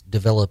state has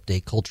developed a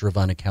culture of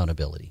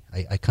unaccountability.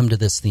 I come to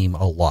this theme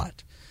a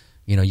lot.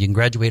 You know, you can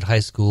graduate high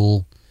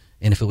school,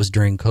 and if it was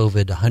during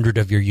COVID, 100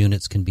 of your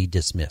units can be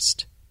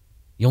dismissed.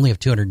 You only have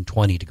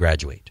 220 to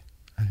graduate.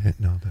 I didn't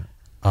know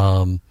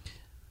that.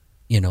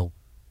 You know,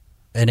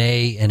 an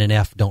A and an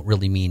F don't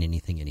really mean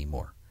anything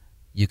anymore.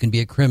 You can be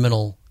a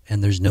criminal,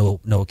 and there's no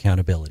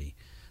accountability.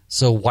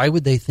 So why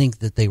would they think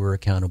that they were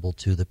accountable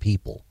to the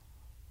people?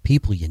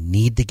 People, you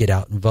need to get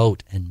out and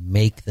vote and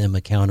make them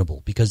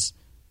accountable because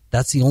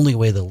that's the only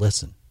way they'll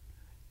listen.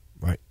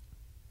 Right.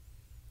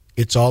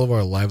 It's all of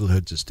our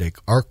livelihoods at stake.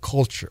 Our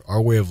culture,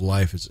 our way of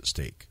life is at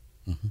stake.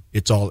 Mm-hmm.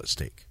 It's all at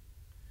stake.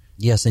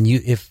 Yes, and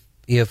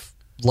if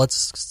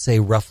let's say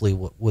roughly,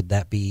 what would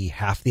that be?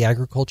 Half the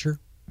agriculture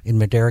in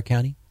Madera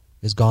County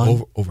is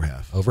gone? Over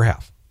half. Over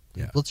half.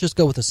 Yeah. Let's just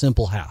go with a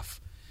simple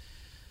half.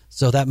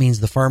 So that means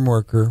the farm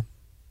worker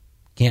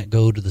can't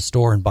go to the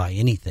store and buy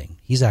anything.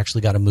 He's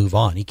actually got to move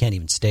on. He can't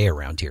even stay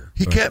around here.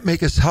 He can't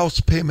make his house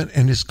payment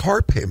and his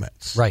car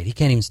payments. Right. He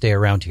can't even stay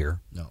around here.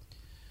 No.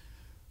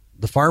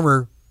 The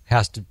farmer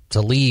has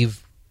to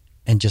leave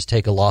and just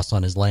take a loss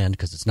on his land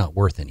because it's not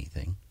worth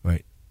anything.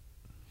 Right.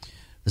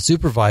 The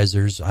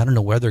supervisors, I don't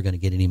know where they're going to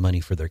get any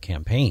money for their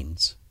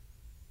campaigns.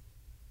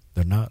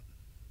 They're not.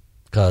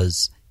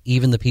 Because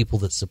even the people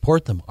that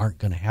support them aren't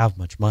going to have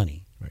much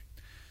money. Right.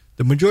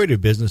 The majority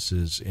of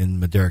businesses in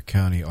Madera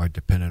County are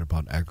dependent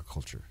upon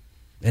agriculture.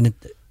 And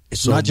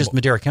it's not just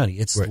Madera County.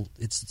 It's right.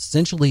 It's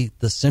essentially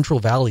the Central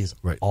Valley is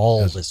right.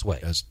 all this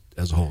way. As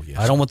a whole, yes.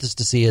 I don't want this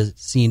to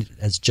seen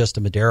as just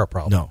a Madera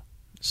problem. No,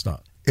 it's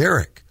not.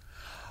 Eric,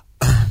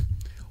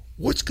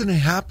 what's going to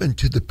happen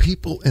to the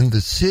people in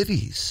the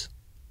cities?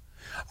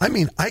 I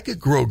mean, I could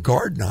grow a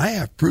garden. I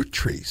have fruit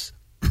trees.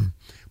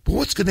 But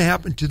what's going to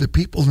happen to the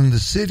people in the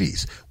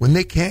cities when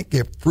they can't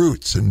get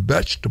fruits and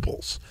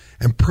vegetables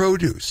and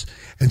produce,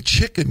 and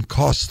chicken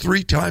costs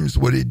 3 times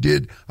what it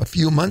did a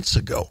few months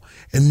ago,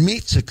 and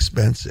meat's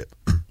expensive?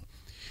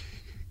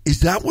 Is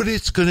that what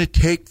it's going to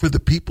take for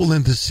the people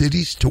in the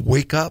cities to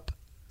wake up?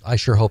 I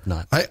sure hope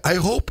not. I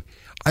hope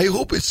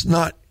it's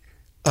not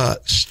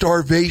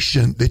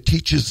starvation that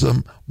teaches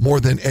them more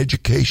than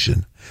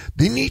education.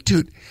 They need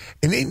to,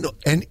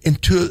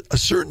 and to a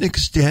certain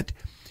extent,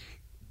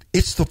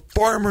 it's the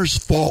farmer's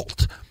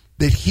fault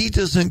that he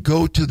doesn't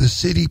go to the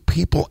city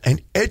people and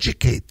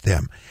educate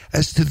them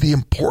as to the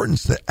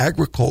importance that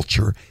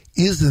agriculture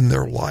is in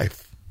their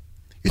life.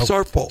 It's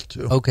our fault,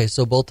 too. Okay,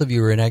 so both of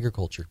you are in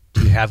agriculture.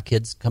 Do you have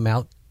kids come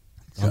out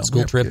on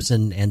school trips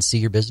and see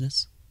your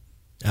business?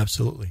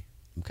 Absolutely.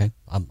 Okay,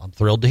 I'm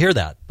thrilled to hear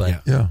that.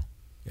 But Yeah.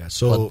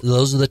 So but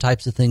those are the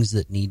types of things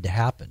that need to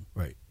happen.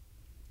 Right.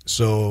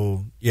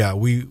 So yeah,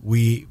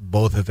 we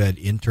both have had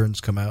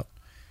interns come out,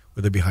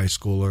 whether it be high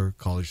school or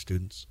college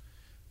students,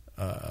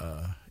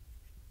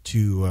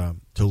 to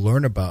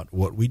learn about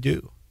what we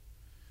do.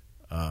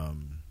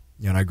 And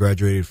I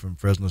graduated from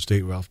Fresno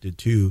State. Ralph did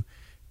too,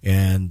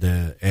 and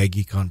the Ag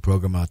Econ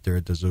program out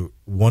there does a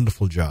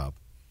wonderful job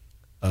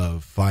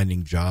of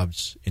finding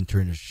jobs,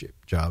 internship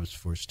jobs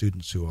for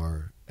students who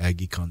are Ag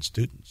Econ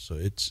students. So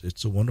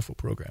it's a wonderful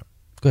program.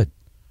 Good.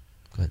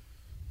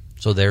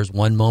 So there's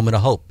one moment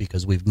of hope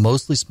because we've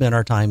mostly spent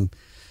our time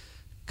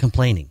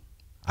complaining.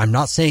 I'm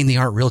not saying they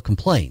aren't real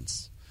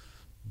complaints,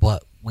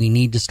 but we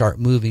need to start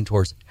moving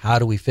towards how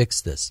do we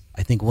fix this.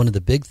 I think one of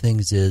the big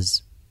things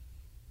is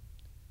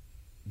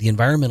the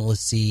environmentalists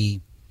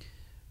see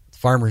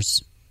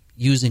farmers,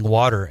 using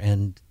water,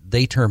 and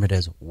they term it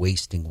as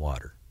wasting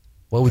water.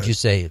 What would you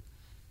say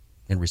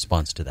in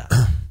response to that?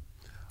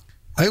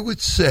 I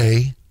would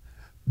say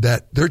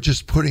that they're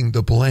just putting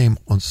the blame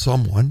on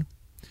someone.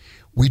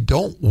 We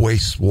don't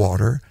waste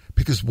water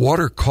because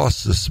water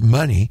costs us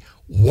money.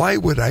 Why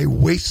would I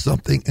waste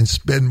something and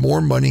spend more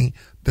money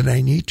than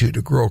I need to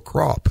grow a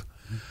crop?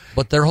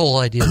 But their whole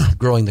idea of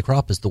growing the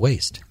crop is the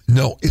waste.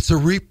 No, it's a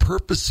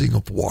repurposing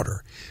of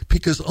water,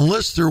 because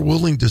unless they're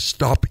willing to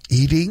stop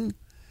eating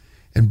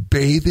and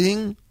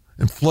bathing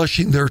and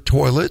flushing their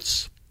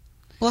toilets.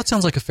 Well, that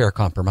sounds like a fair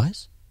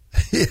compromise.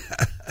 Yeah.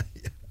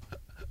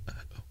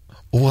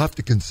 We'll have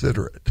to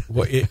consider it.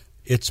 Well,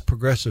 it's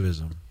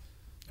progressivism,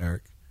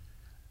 Eric.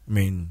 I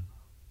mean,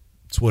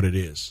 it's what it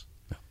is.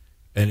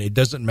 And it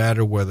doesn't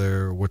matter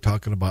whether we're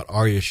talking about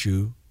our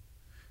issue.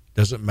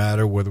 Doesn't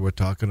matter whether we're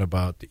talking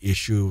about the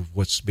issue of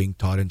what's being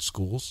taught in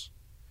schools.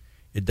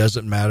 It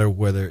doesn't matter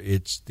whether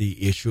it's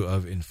the issue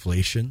of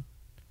inflation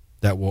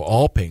that we're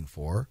all paying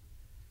for.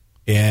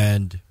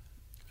 And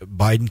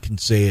Biden can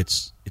say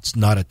it's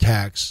not a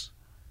tax,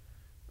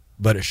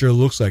 but it sure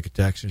looks like a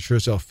tax and sure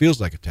as hell feels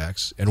like a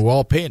tax, and we're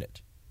all paying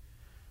it.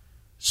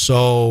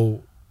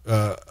 So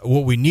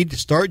what we need to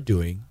start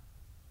doing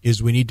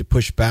is we need to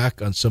push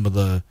back on some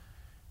of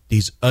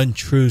these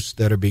untruths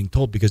that are being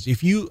told, because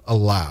if you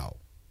allow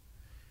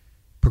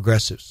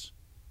progressives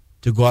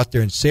to go out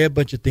there and say a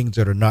bunch of things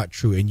that are not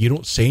true and you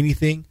don't say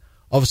anything,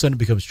 all of a sudden it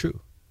becomes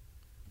true.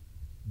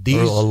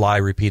 Or a lie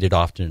repeated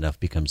often enough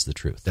becomes the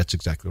truth. That's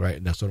exactly right,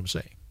 and that's what I'm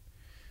saying.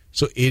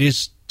 So it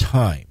is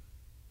time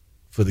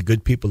for the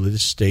good people of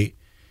this state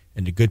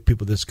and the good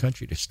people of this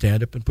country to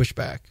stand up and push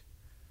back.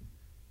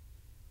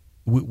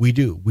 We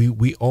do.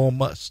 We all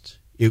must.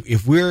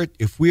 If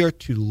we are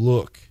to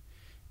look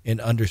and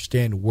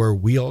understand where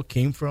we all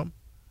came from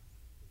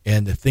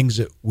and the things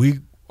that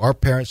our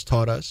parents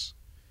taught us,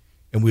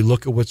 and we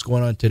look at what's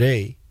going on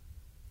today,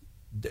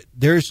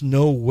 there's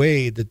no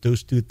way that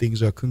those two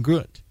things are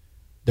congruent.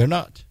 They're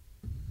not.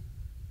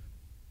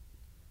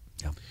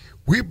 Yeah.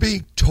 We're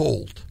being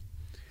told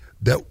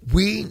that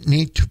we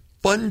need to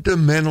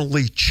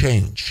fundamentally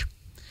change,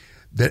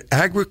 that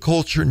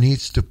agriculture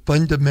needs to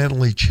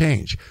fundamentally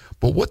change.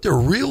 But what they're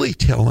really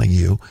telling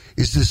you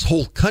is this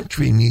whole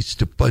country needs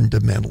to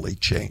fundamentally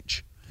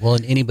change. Well,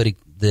 and anybody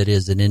that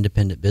is an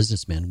independent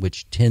businessman,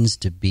 which tends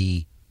to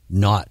be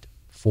not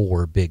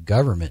for big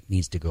government,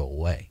 needs to go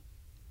away.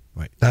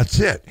 Right. That's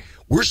it.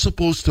 We're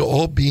supposed to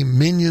all be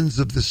minions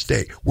of the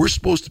state. We're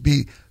supposed to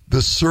be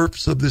the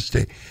serfs of the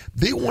state.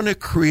 They want to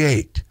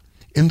create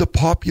in the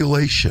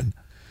population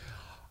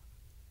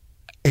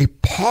a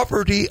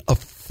poverty of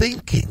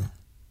thinking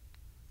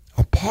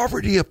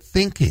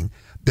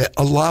that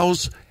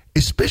allows,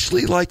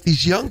 especially like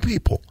these young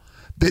people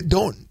that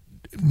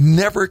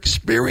never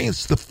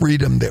experienced the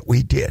freedom that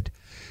we did,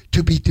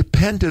 to be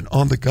dependent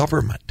on the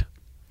government.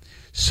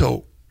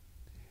 So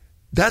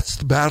that's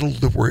the battle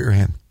that we're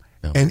in.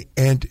 No.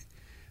 And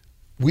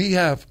we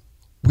have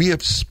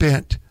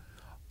spent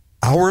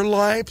our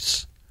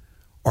lives,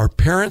 our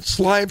parents'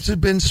 lives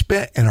have been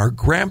spent, and our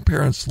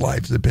grandparents'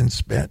 lives have been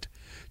spent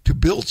to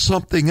build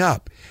something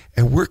up.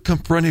 And we're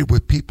confronted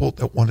with people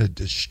that want to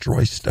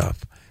destroy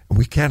stuff, and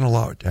we can't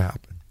allow it to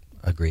happen.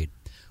 Agreed.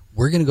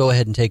 We're going to go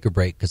ahead and take a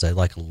break because I'd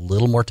like a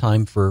little more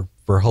time for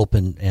hope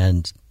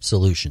and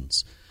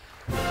solutions.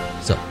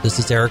 So this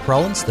is Eric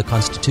Rollins, the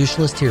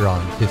Constitutionalist, here on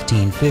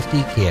 1550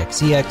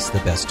 KXEX, the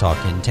best talk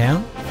in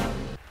town.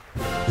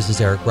 This is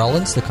Eric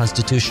Rollins, the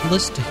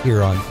Constitutionalist,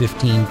 here on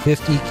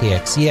 1550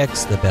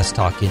 KXEX, the best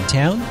talk in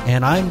town.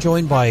 And I'm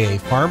joined by a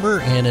farmer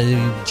and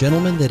a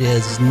gentleman that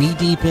is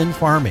knee-deep in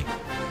farming.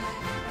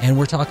 And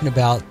we're talking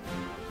about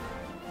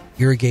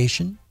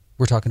irrigation.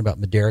 We're talking about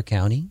Madera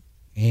County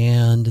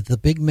and the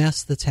big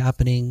mess that's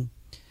happening.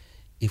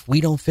 If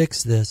we don't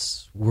fix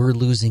this, we're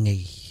losing a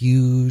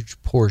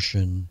huge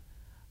portion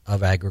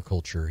of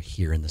agriculture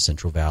here in the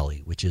Central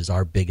Valley, which is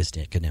our biggest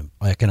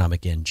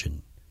economic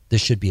engine.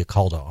 This should be a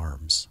call to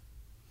arms.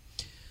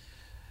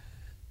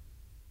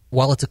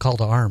 While it's a call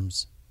to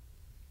arms,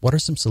 what are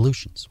some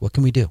solutions? What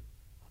can we do?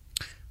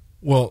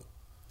 Well,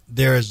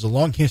 there is a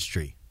long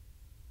history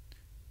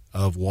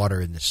of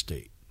water in this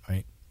state,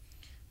 right?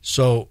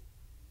 So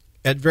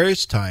at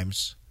various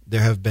times,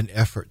 there have been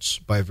efforts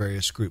by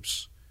various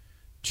groups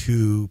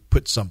to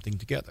put something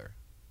together.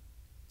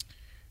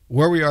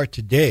 Where we are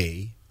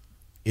today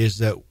is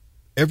that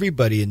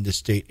everybody in this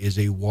state is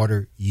a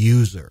water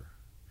user.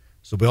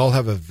 So we all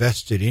have a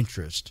vested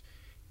interest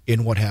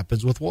in what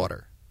happens with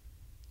water.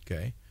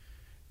 Okay?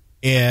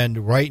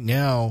 And right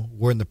now,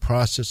 we're in the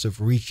process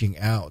of reaching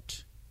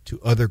out to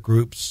other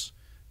groups,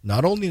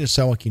 not only in the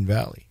San Joaquin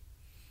Valley,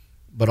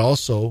 but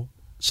also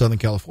Southern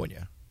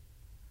California.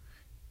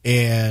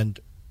 And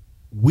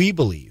we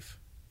believe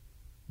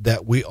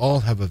that we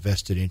all have a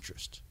vested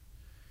interest.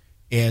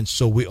 And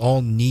so we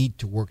all need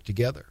to work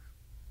together.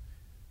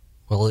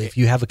 Well, if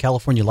you have a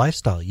California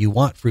lifestyle, you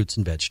want fruits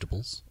and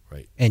vegetables.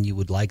 Right. And you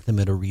would like them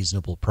at a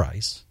reasonable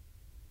price.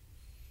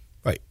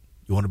 Right.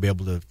 You want to be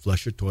able to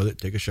flush your toilet,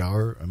 take a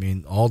shower. I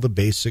mean, all the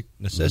basic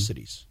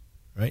necessities.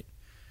 Mm-hmm. Right.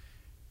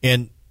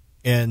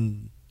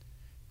 And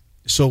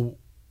so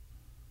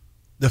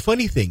the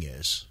funny thing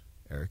is,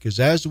 Eric, is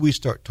as we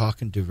start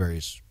talking to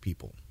various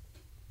people,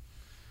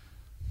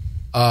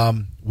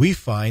 we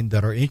find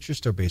that our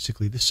interests are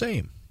basically the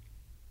same.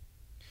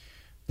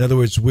 In other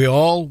words, we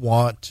all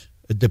want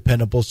a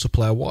dependable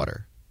supply of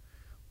water.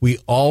 We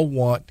all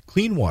want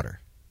clean water.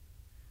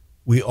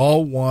 We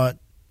all want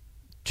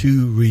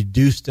to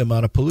reduce the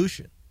amount of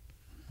pollution.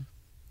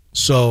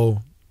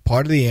 So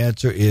part of the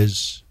answer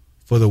is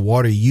for the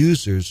water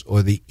users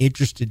or the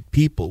interested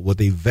people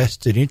with a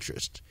vested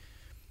interest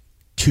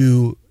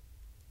to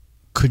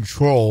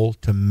control,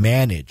 to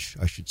manage,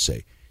 I should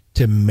say,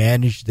 to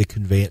manage the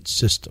conveyance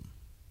system.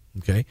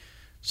 Okay?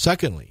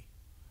 Secondly,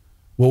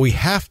 what we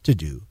have to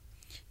do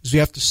is we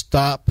have to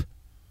stop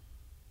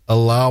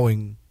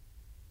allowing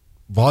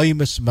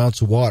voluminous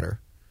amounts of water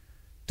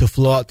to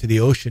flow out to the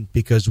ocean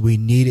because we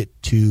need it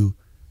to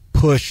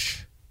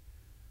push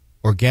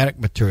organic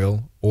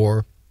material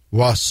or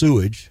raw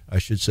sewage, I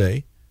should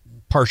say.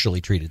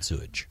 Partially treated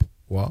sewage.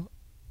 Well,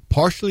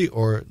 partially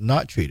or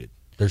not treated.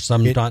 There's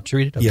some not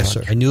treated? Okay. Yes,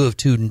 sir. I knew of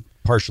two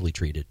partially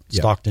treated,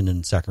 Yeah. Stockton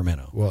and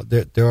Sacramento. Well,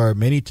 there are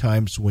many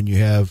times when you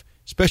have,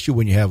 especially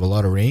when you have a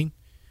lot of rain,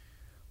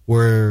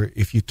 where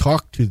if you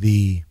talk to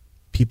the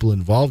people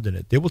involved in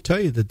it, they will tell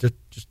you that they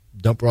just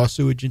dump raw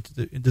sewage into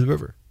the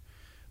river,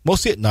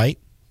 mostly at night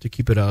to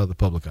keep it out of the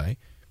public eye.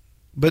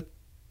 But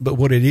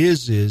what it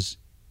is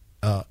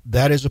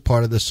that is a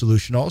part of the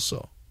solution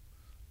also.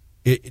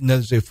 In other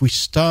words, if we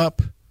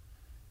stop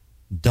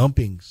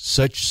dumping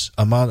such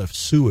amount of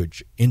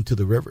sewage into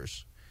the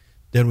rivers,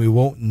 then we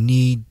won't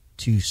need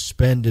to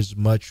spend as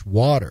much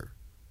water,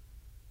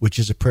 which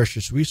is a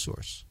precious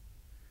resource,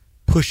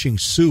 pushing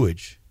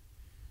sewage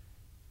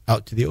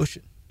out to the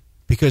ocean.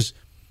 Because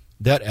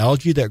that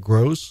algae that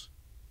grows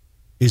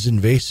is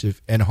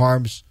invasive and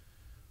harms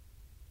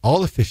all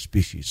the fish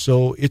species.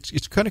 So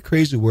it's kind of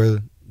crazy where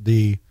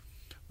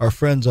our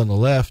friends on the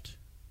left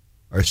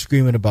are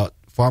screaming about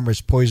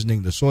farmers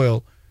poisoning the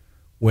soil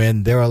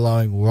when they're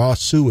allowing raw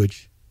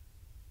sewage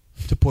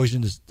to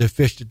poison the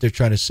fish that they're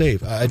trying to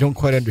save. I don't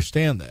quite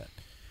understand that.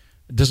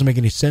 It doesn't make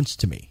any sense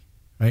to me,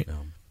 right? No.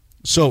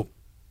 So,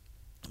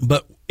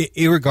 but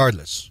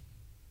irregardless,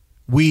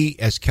 we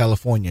as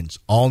Californians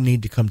all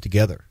need to come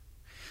together.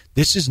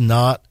 This is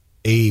not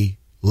a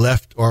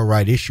left or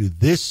right issue.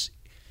 This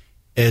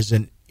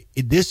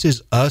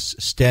is us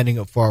standing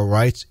up for our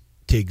rights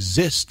to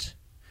exist,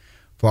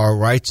 for our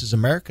rights as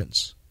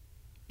Americans.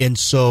 And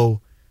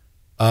so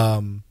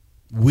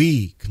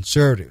we,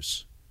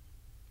 conservatives,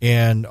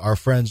 and our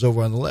friends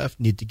over on the left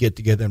need to get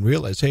together and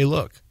realize, hey,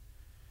 look,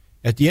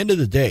 at the end of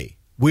the day,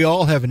 we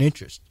all have an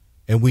interest,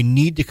 and we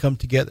need to come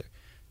together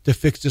to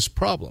fix this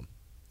problem.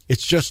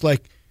 It's just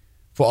like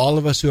for all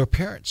of us who are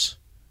parents.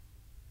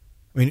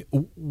 I mean,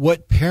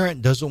 what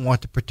parent doesn't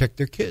want to protect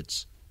their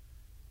kids?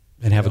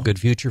 And have a good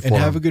future for them.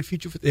 And have a good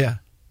future for them. Yeah,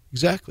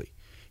 exactly.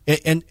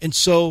 And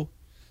so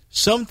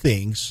some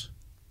things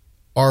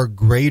are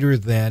greater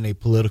than a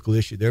political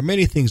issue. There are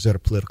many things that are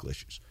political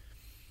issues.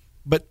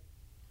 But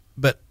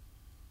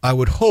I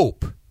would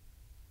hope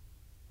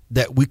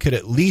that we could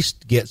at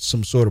least get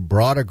some sort of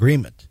broad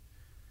agreement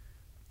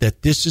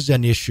that this is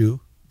an issue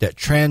that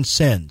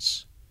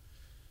transcends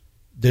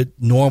the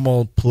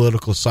normal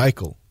political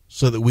cycle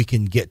so that we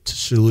can get to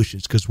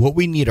solutions. Because what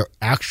we need are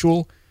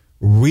actual,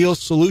 real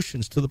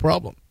solutions to the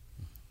problem.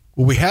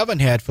 What we haven't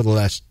had for the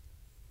last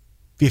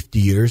 50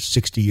 years,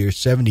 60 years,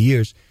 70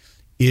 years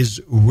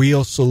is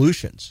real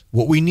solutions.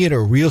 What we need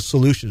are real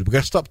solutions. We've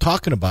got to stop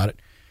talking about it.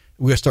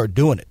 We've got to start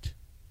doing it.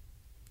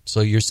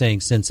 So you're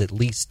saying since at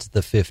least the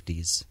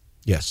 50s,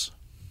 yes,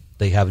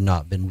 they have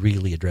not been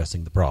really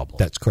addressing the problem.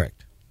 That's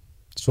correct.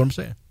 That's what I'm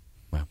saying.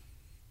 Wow.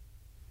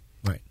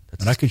 Right.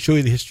 And I can show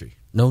you the history.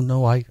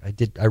 No, I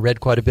did. I read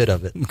quite a bit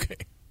of it. Okay.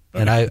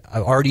 And I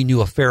already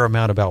knew a fair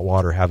amount about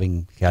water,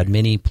 having had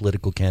many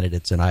political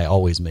candidates, and I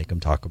always make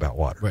them talk about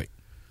water. Right.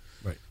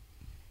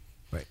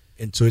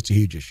 And so it's a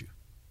huge issue.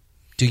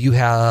 Do you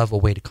have a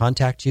way to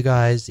contact you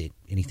guys?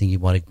 Anything you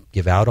want to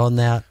give out on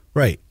that?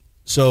 Right.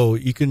 So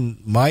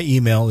my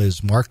email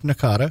is Mark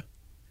Nakata,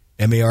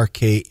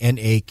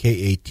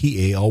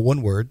 MarkNakata, all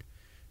one word,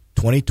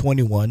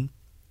 2021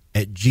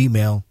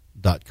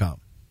 @gmail.com.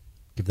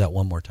 Give that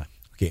one more time.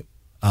 Okay.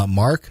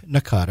 Mark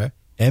Nakata,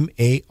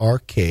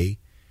 MarkNakata,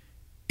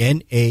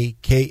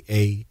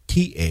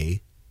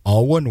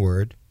 all one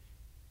word,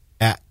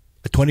 at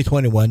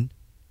 2021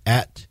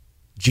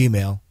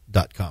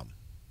 @gmail.com.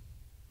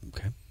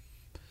 Okay.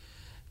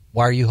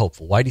 Why are you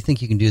hopeful? Why do you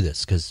think you can do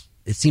this? Because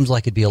it seems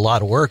like it'd be a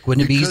lot of work.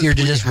 Wouldn't it be easier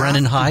to just run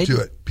and hide? Do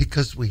it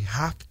because we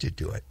have to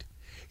do it.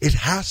 It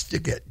has to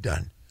get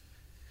done.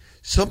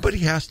 Somebody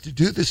has to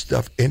do this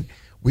stuff, and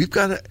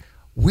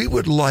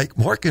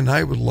Mark and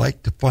I would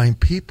like to find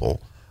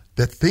people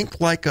that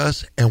think like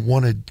us and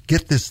want to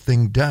get this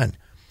thing done.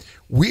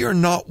 We are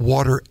not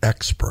water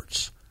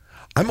experts.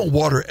 I'm a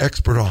water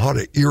expert on how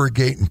to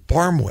irrigate and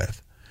farm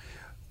with.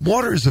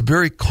 Water is a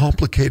very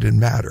complicated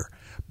matter,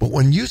 but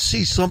when you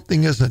see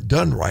something isn't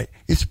done right,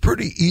 it's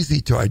pretty easy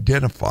to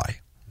identify.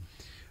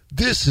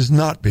 This has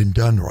not been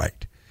done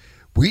right.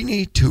 We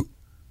need to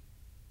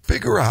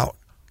figure out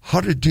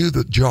how to do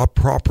the job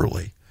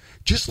properly.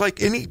 Just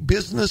like any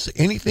business,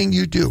 anything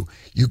you do,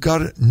 you got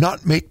to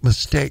not make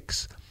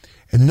mistakes,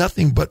 and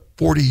nothing but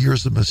 40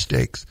 years of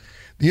mistakes.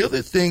 The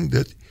other thing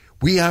that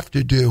we have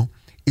to do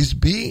is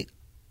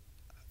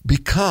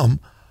become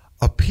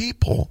a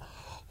people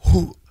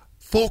who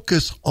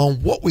focus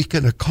on what we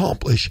can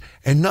accomplish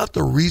and not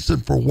the reason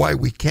for why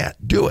we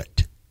can't do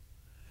it.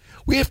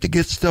 We have to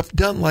get stuff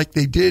done like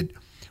they did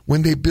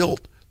when they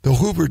built the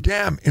Hoover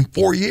Dam in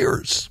 4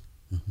 years.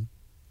 Mm-hmm.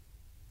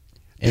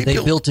 And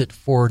they built it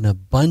for an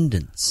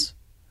abundance.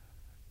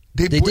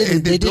 They built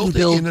it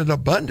in an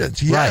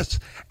abundance, yes.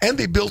 Right. And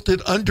they built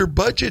it under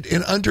budget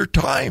and under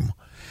time.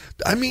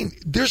 I mean,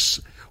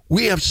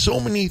 we have so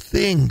many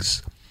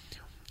things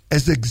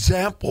as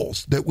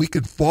examples that we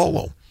could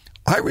follow.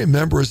 I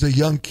remember as a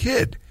young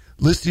kid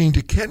listening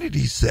to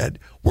Kennedy said,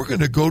 we're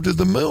going to go to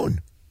the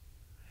moon.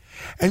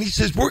 And he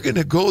says, we're going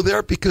to go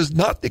there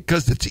not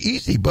because it's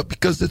easy, but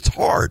because it's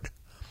hard.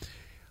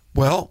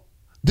 Well,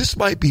 this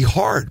might be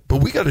hard,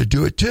 but we got to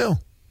do it too.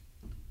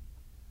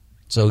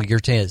 So you're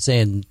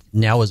saying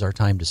now is our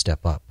time to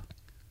step up.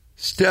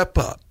 Step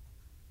up.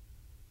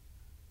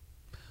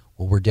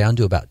 Well, we're down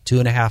to about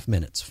 2.5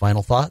 minutes.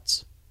 Final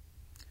thoughts?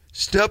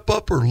 Step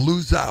up or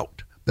lose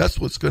out. That's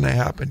what's going to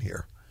happen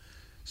here.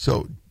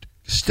 So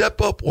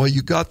step up while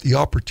you got the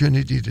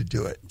opportunity to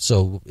do it.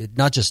 So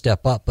not just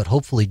step up, but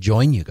hopefully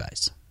join you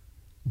guys.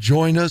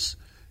 Join us.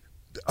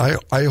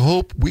 I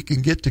hope we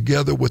can get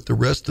together with the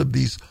rest of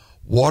these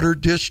water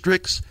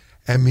districts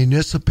and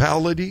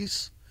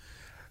municipalities.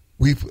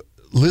 We've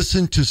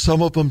listened to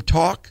some of them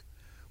talk.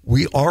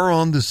 We are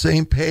on the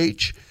same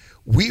page.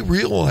 We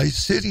realize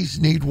cities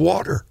need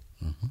water.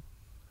 Mm-hmm.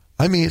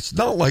 I mean, it's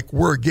not like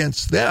we're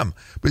against them,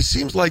 but it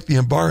seems like the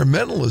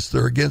environmentalists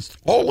are against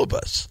all of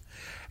us.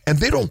 And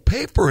they don't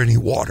pay for any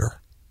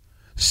water.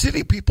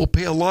 City people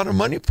pay a lot of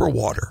money for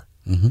water.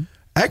 Mm-hmm.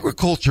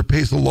 Agriculture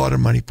pays a lot of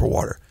money for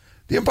water.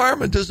 The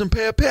environment doesn't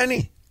pay a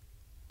penny.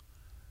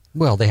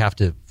 Well, they have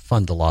to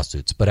fund the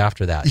lawsuits, but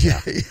after that,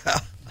 yeah.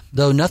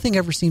 Though nothing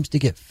ever seems to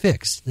get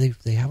fixed.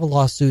 They have a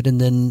lawsuit,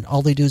 and then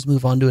all they do is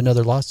move on to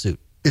another lawsuit.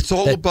 It's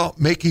all about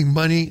making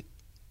money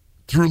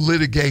through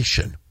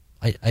litigation.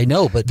 I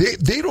know, but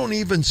they don't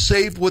even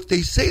save what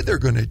they say they're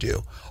going to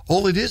do.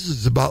 All it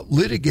is about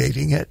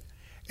litigating it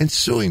and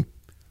suing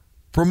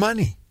for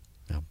money.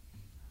 Yeah.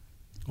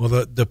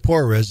 Well, the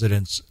poor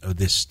residents of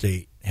this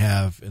state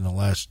have, in the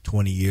last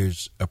 20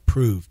 years,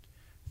 approved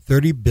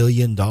 $30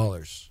 billion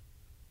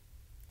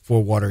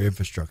for water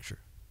infrastructure.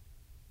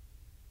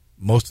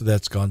 Most of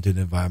that's gone to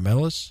the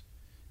environmentalists,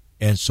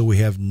 and so we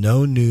have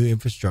no new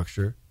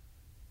infrastructure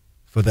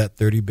for that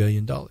 $30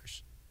 billion.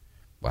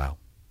 Wow.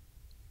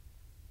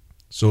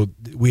 So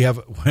we have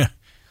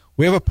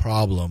a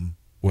problem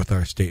with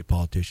our state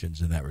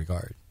politicians in that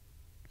regard,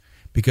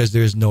 because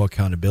there's no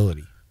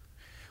accountability.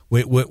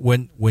 When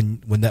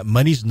that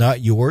money's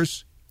not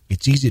yours,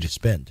 it's easy to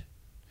spend.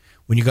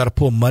 When you got to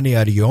pull money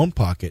out of your own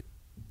pocket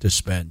to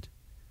spend,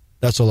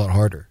 that's a lot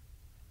harder.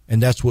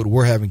 And that's what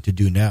we're having to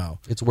do now.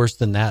 It's worse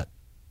than that.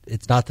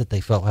 It's not that they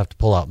have to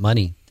pull out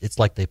money. It's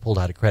like they pulled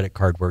out a credit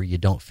card where you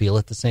don't feel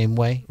it the same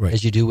way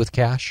as you do with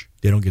cash.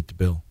 They don't get the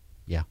bill.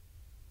 Yeah.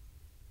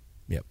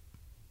 Yep.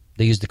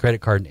 They use the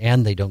credit card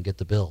and they don't get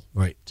the bill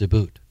to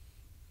boot.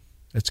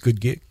 That's a good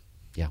gig.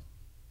 Yeah.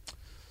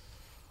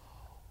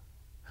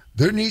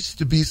 There needs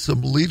to be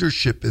some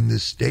leadership in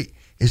this state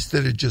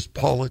instead of just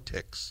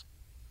politics.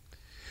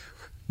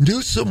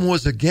 Newsom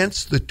was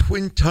against the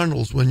twin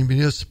tunnels when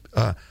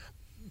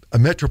a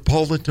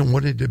metropolitan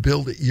wanted to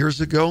build it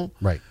years ago.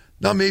 Right.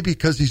 Now, maybe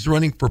because he's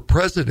running for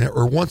president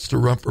or wants to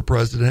run for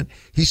president,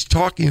 he's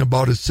talking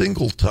about a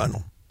single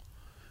tunnel.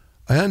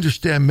 I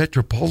understand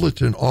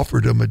Metropolitan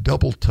offered him a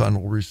double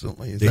tunnel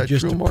recently. They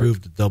just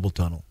approved the double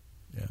tunnel.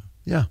 Yeah.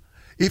 Yeah.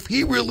 If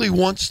he really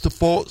wants to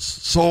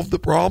solve the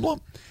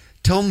problem,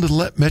 tell him to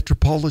let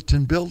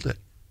Metropolitan build it.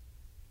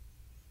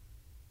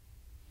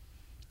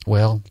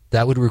 Well,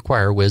 that would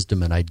require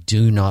wisdom, and I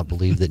do not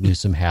believe that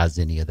Newsom has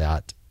any of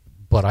that.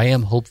 But I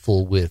am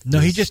hopeful with No,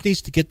 he just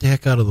needs to get the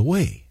heck out of the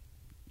way.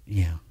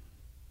 Yeah.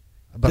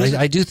 But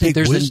I do think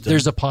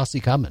there's a posse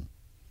coming.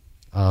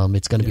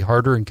 It's going to be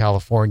harder in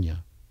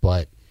California,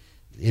 but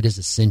it is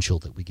essential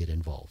that we get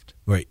involved.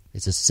 Right.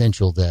 It's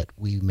essential that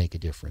we make a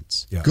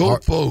difference. Yeah. Go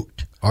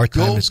vote. Our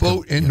time Go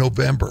vote in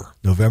November.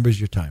 November's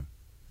your time.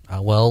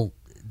 Well,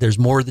 there's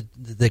more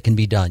that can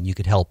be done. You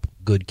could help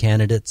good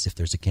candidates if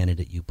there's a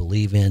candidate you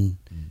believe in.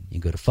 You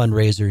can go to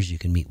fundraisers. You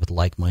can meet with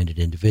like-minded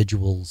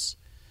individuals.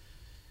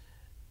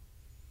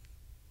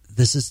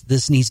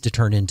 This needs to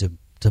turn into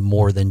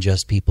more than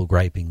just people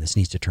griping. This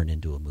needs to turn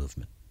into a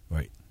movement.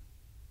 Right.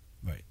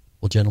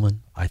 Well,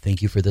 gentlemen, I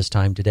thank you for this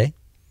time today.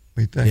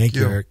 We thank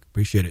you, Eric.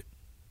 Appreciate it.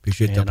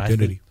 Appreciate the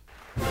opportunity.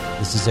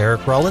 This is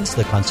Eric Rollins,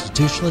 the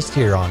Constitutionalist,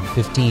 here on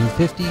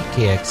 1550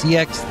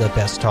 KXEX, the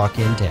best talk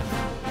in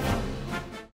town.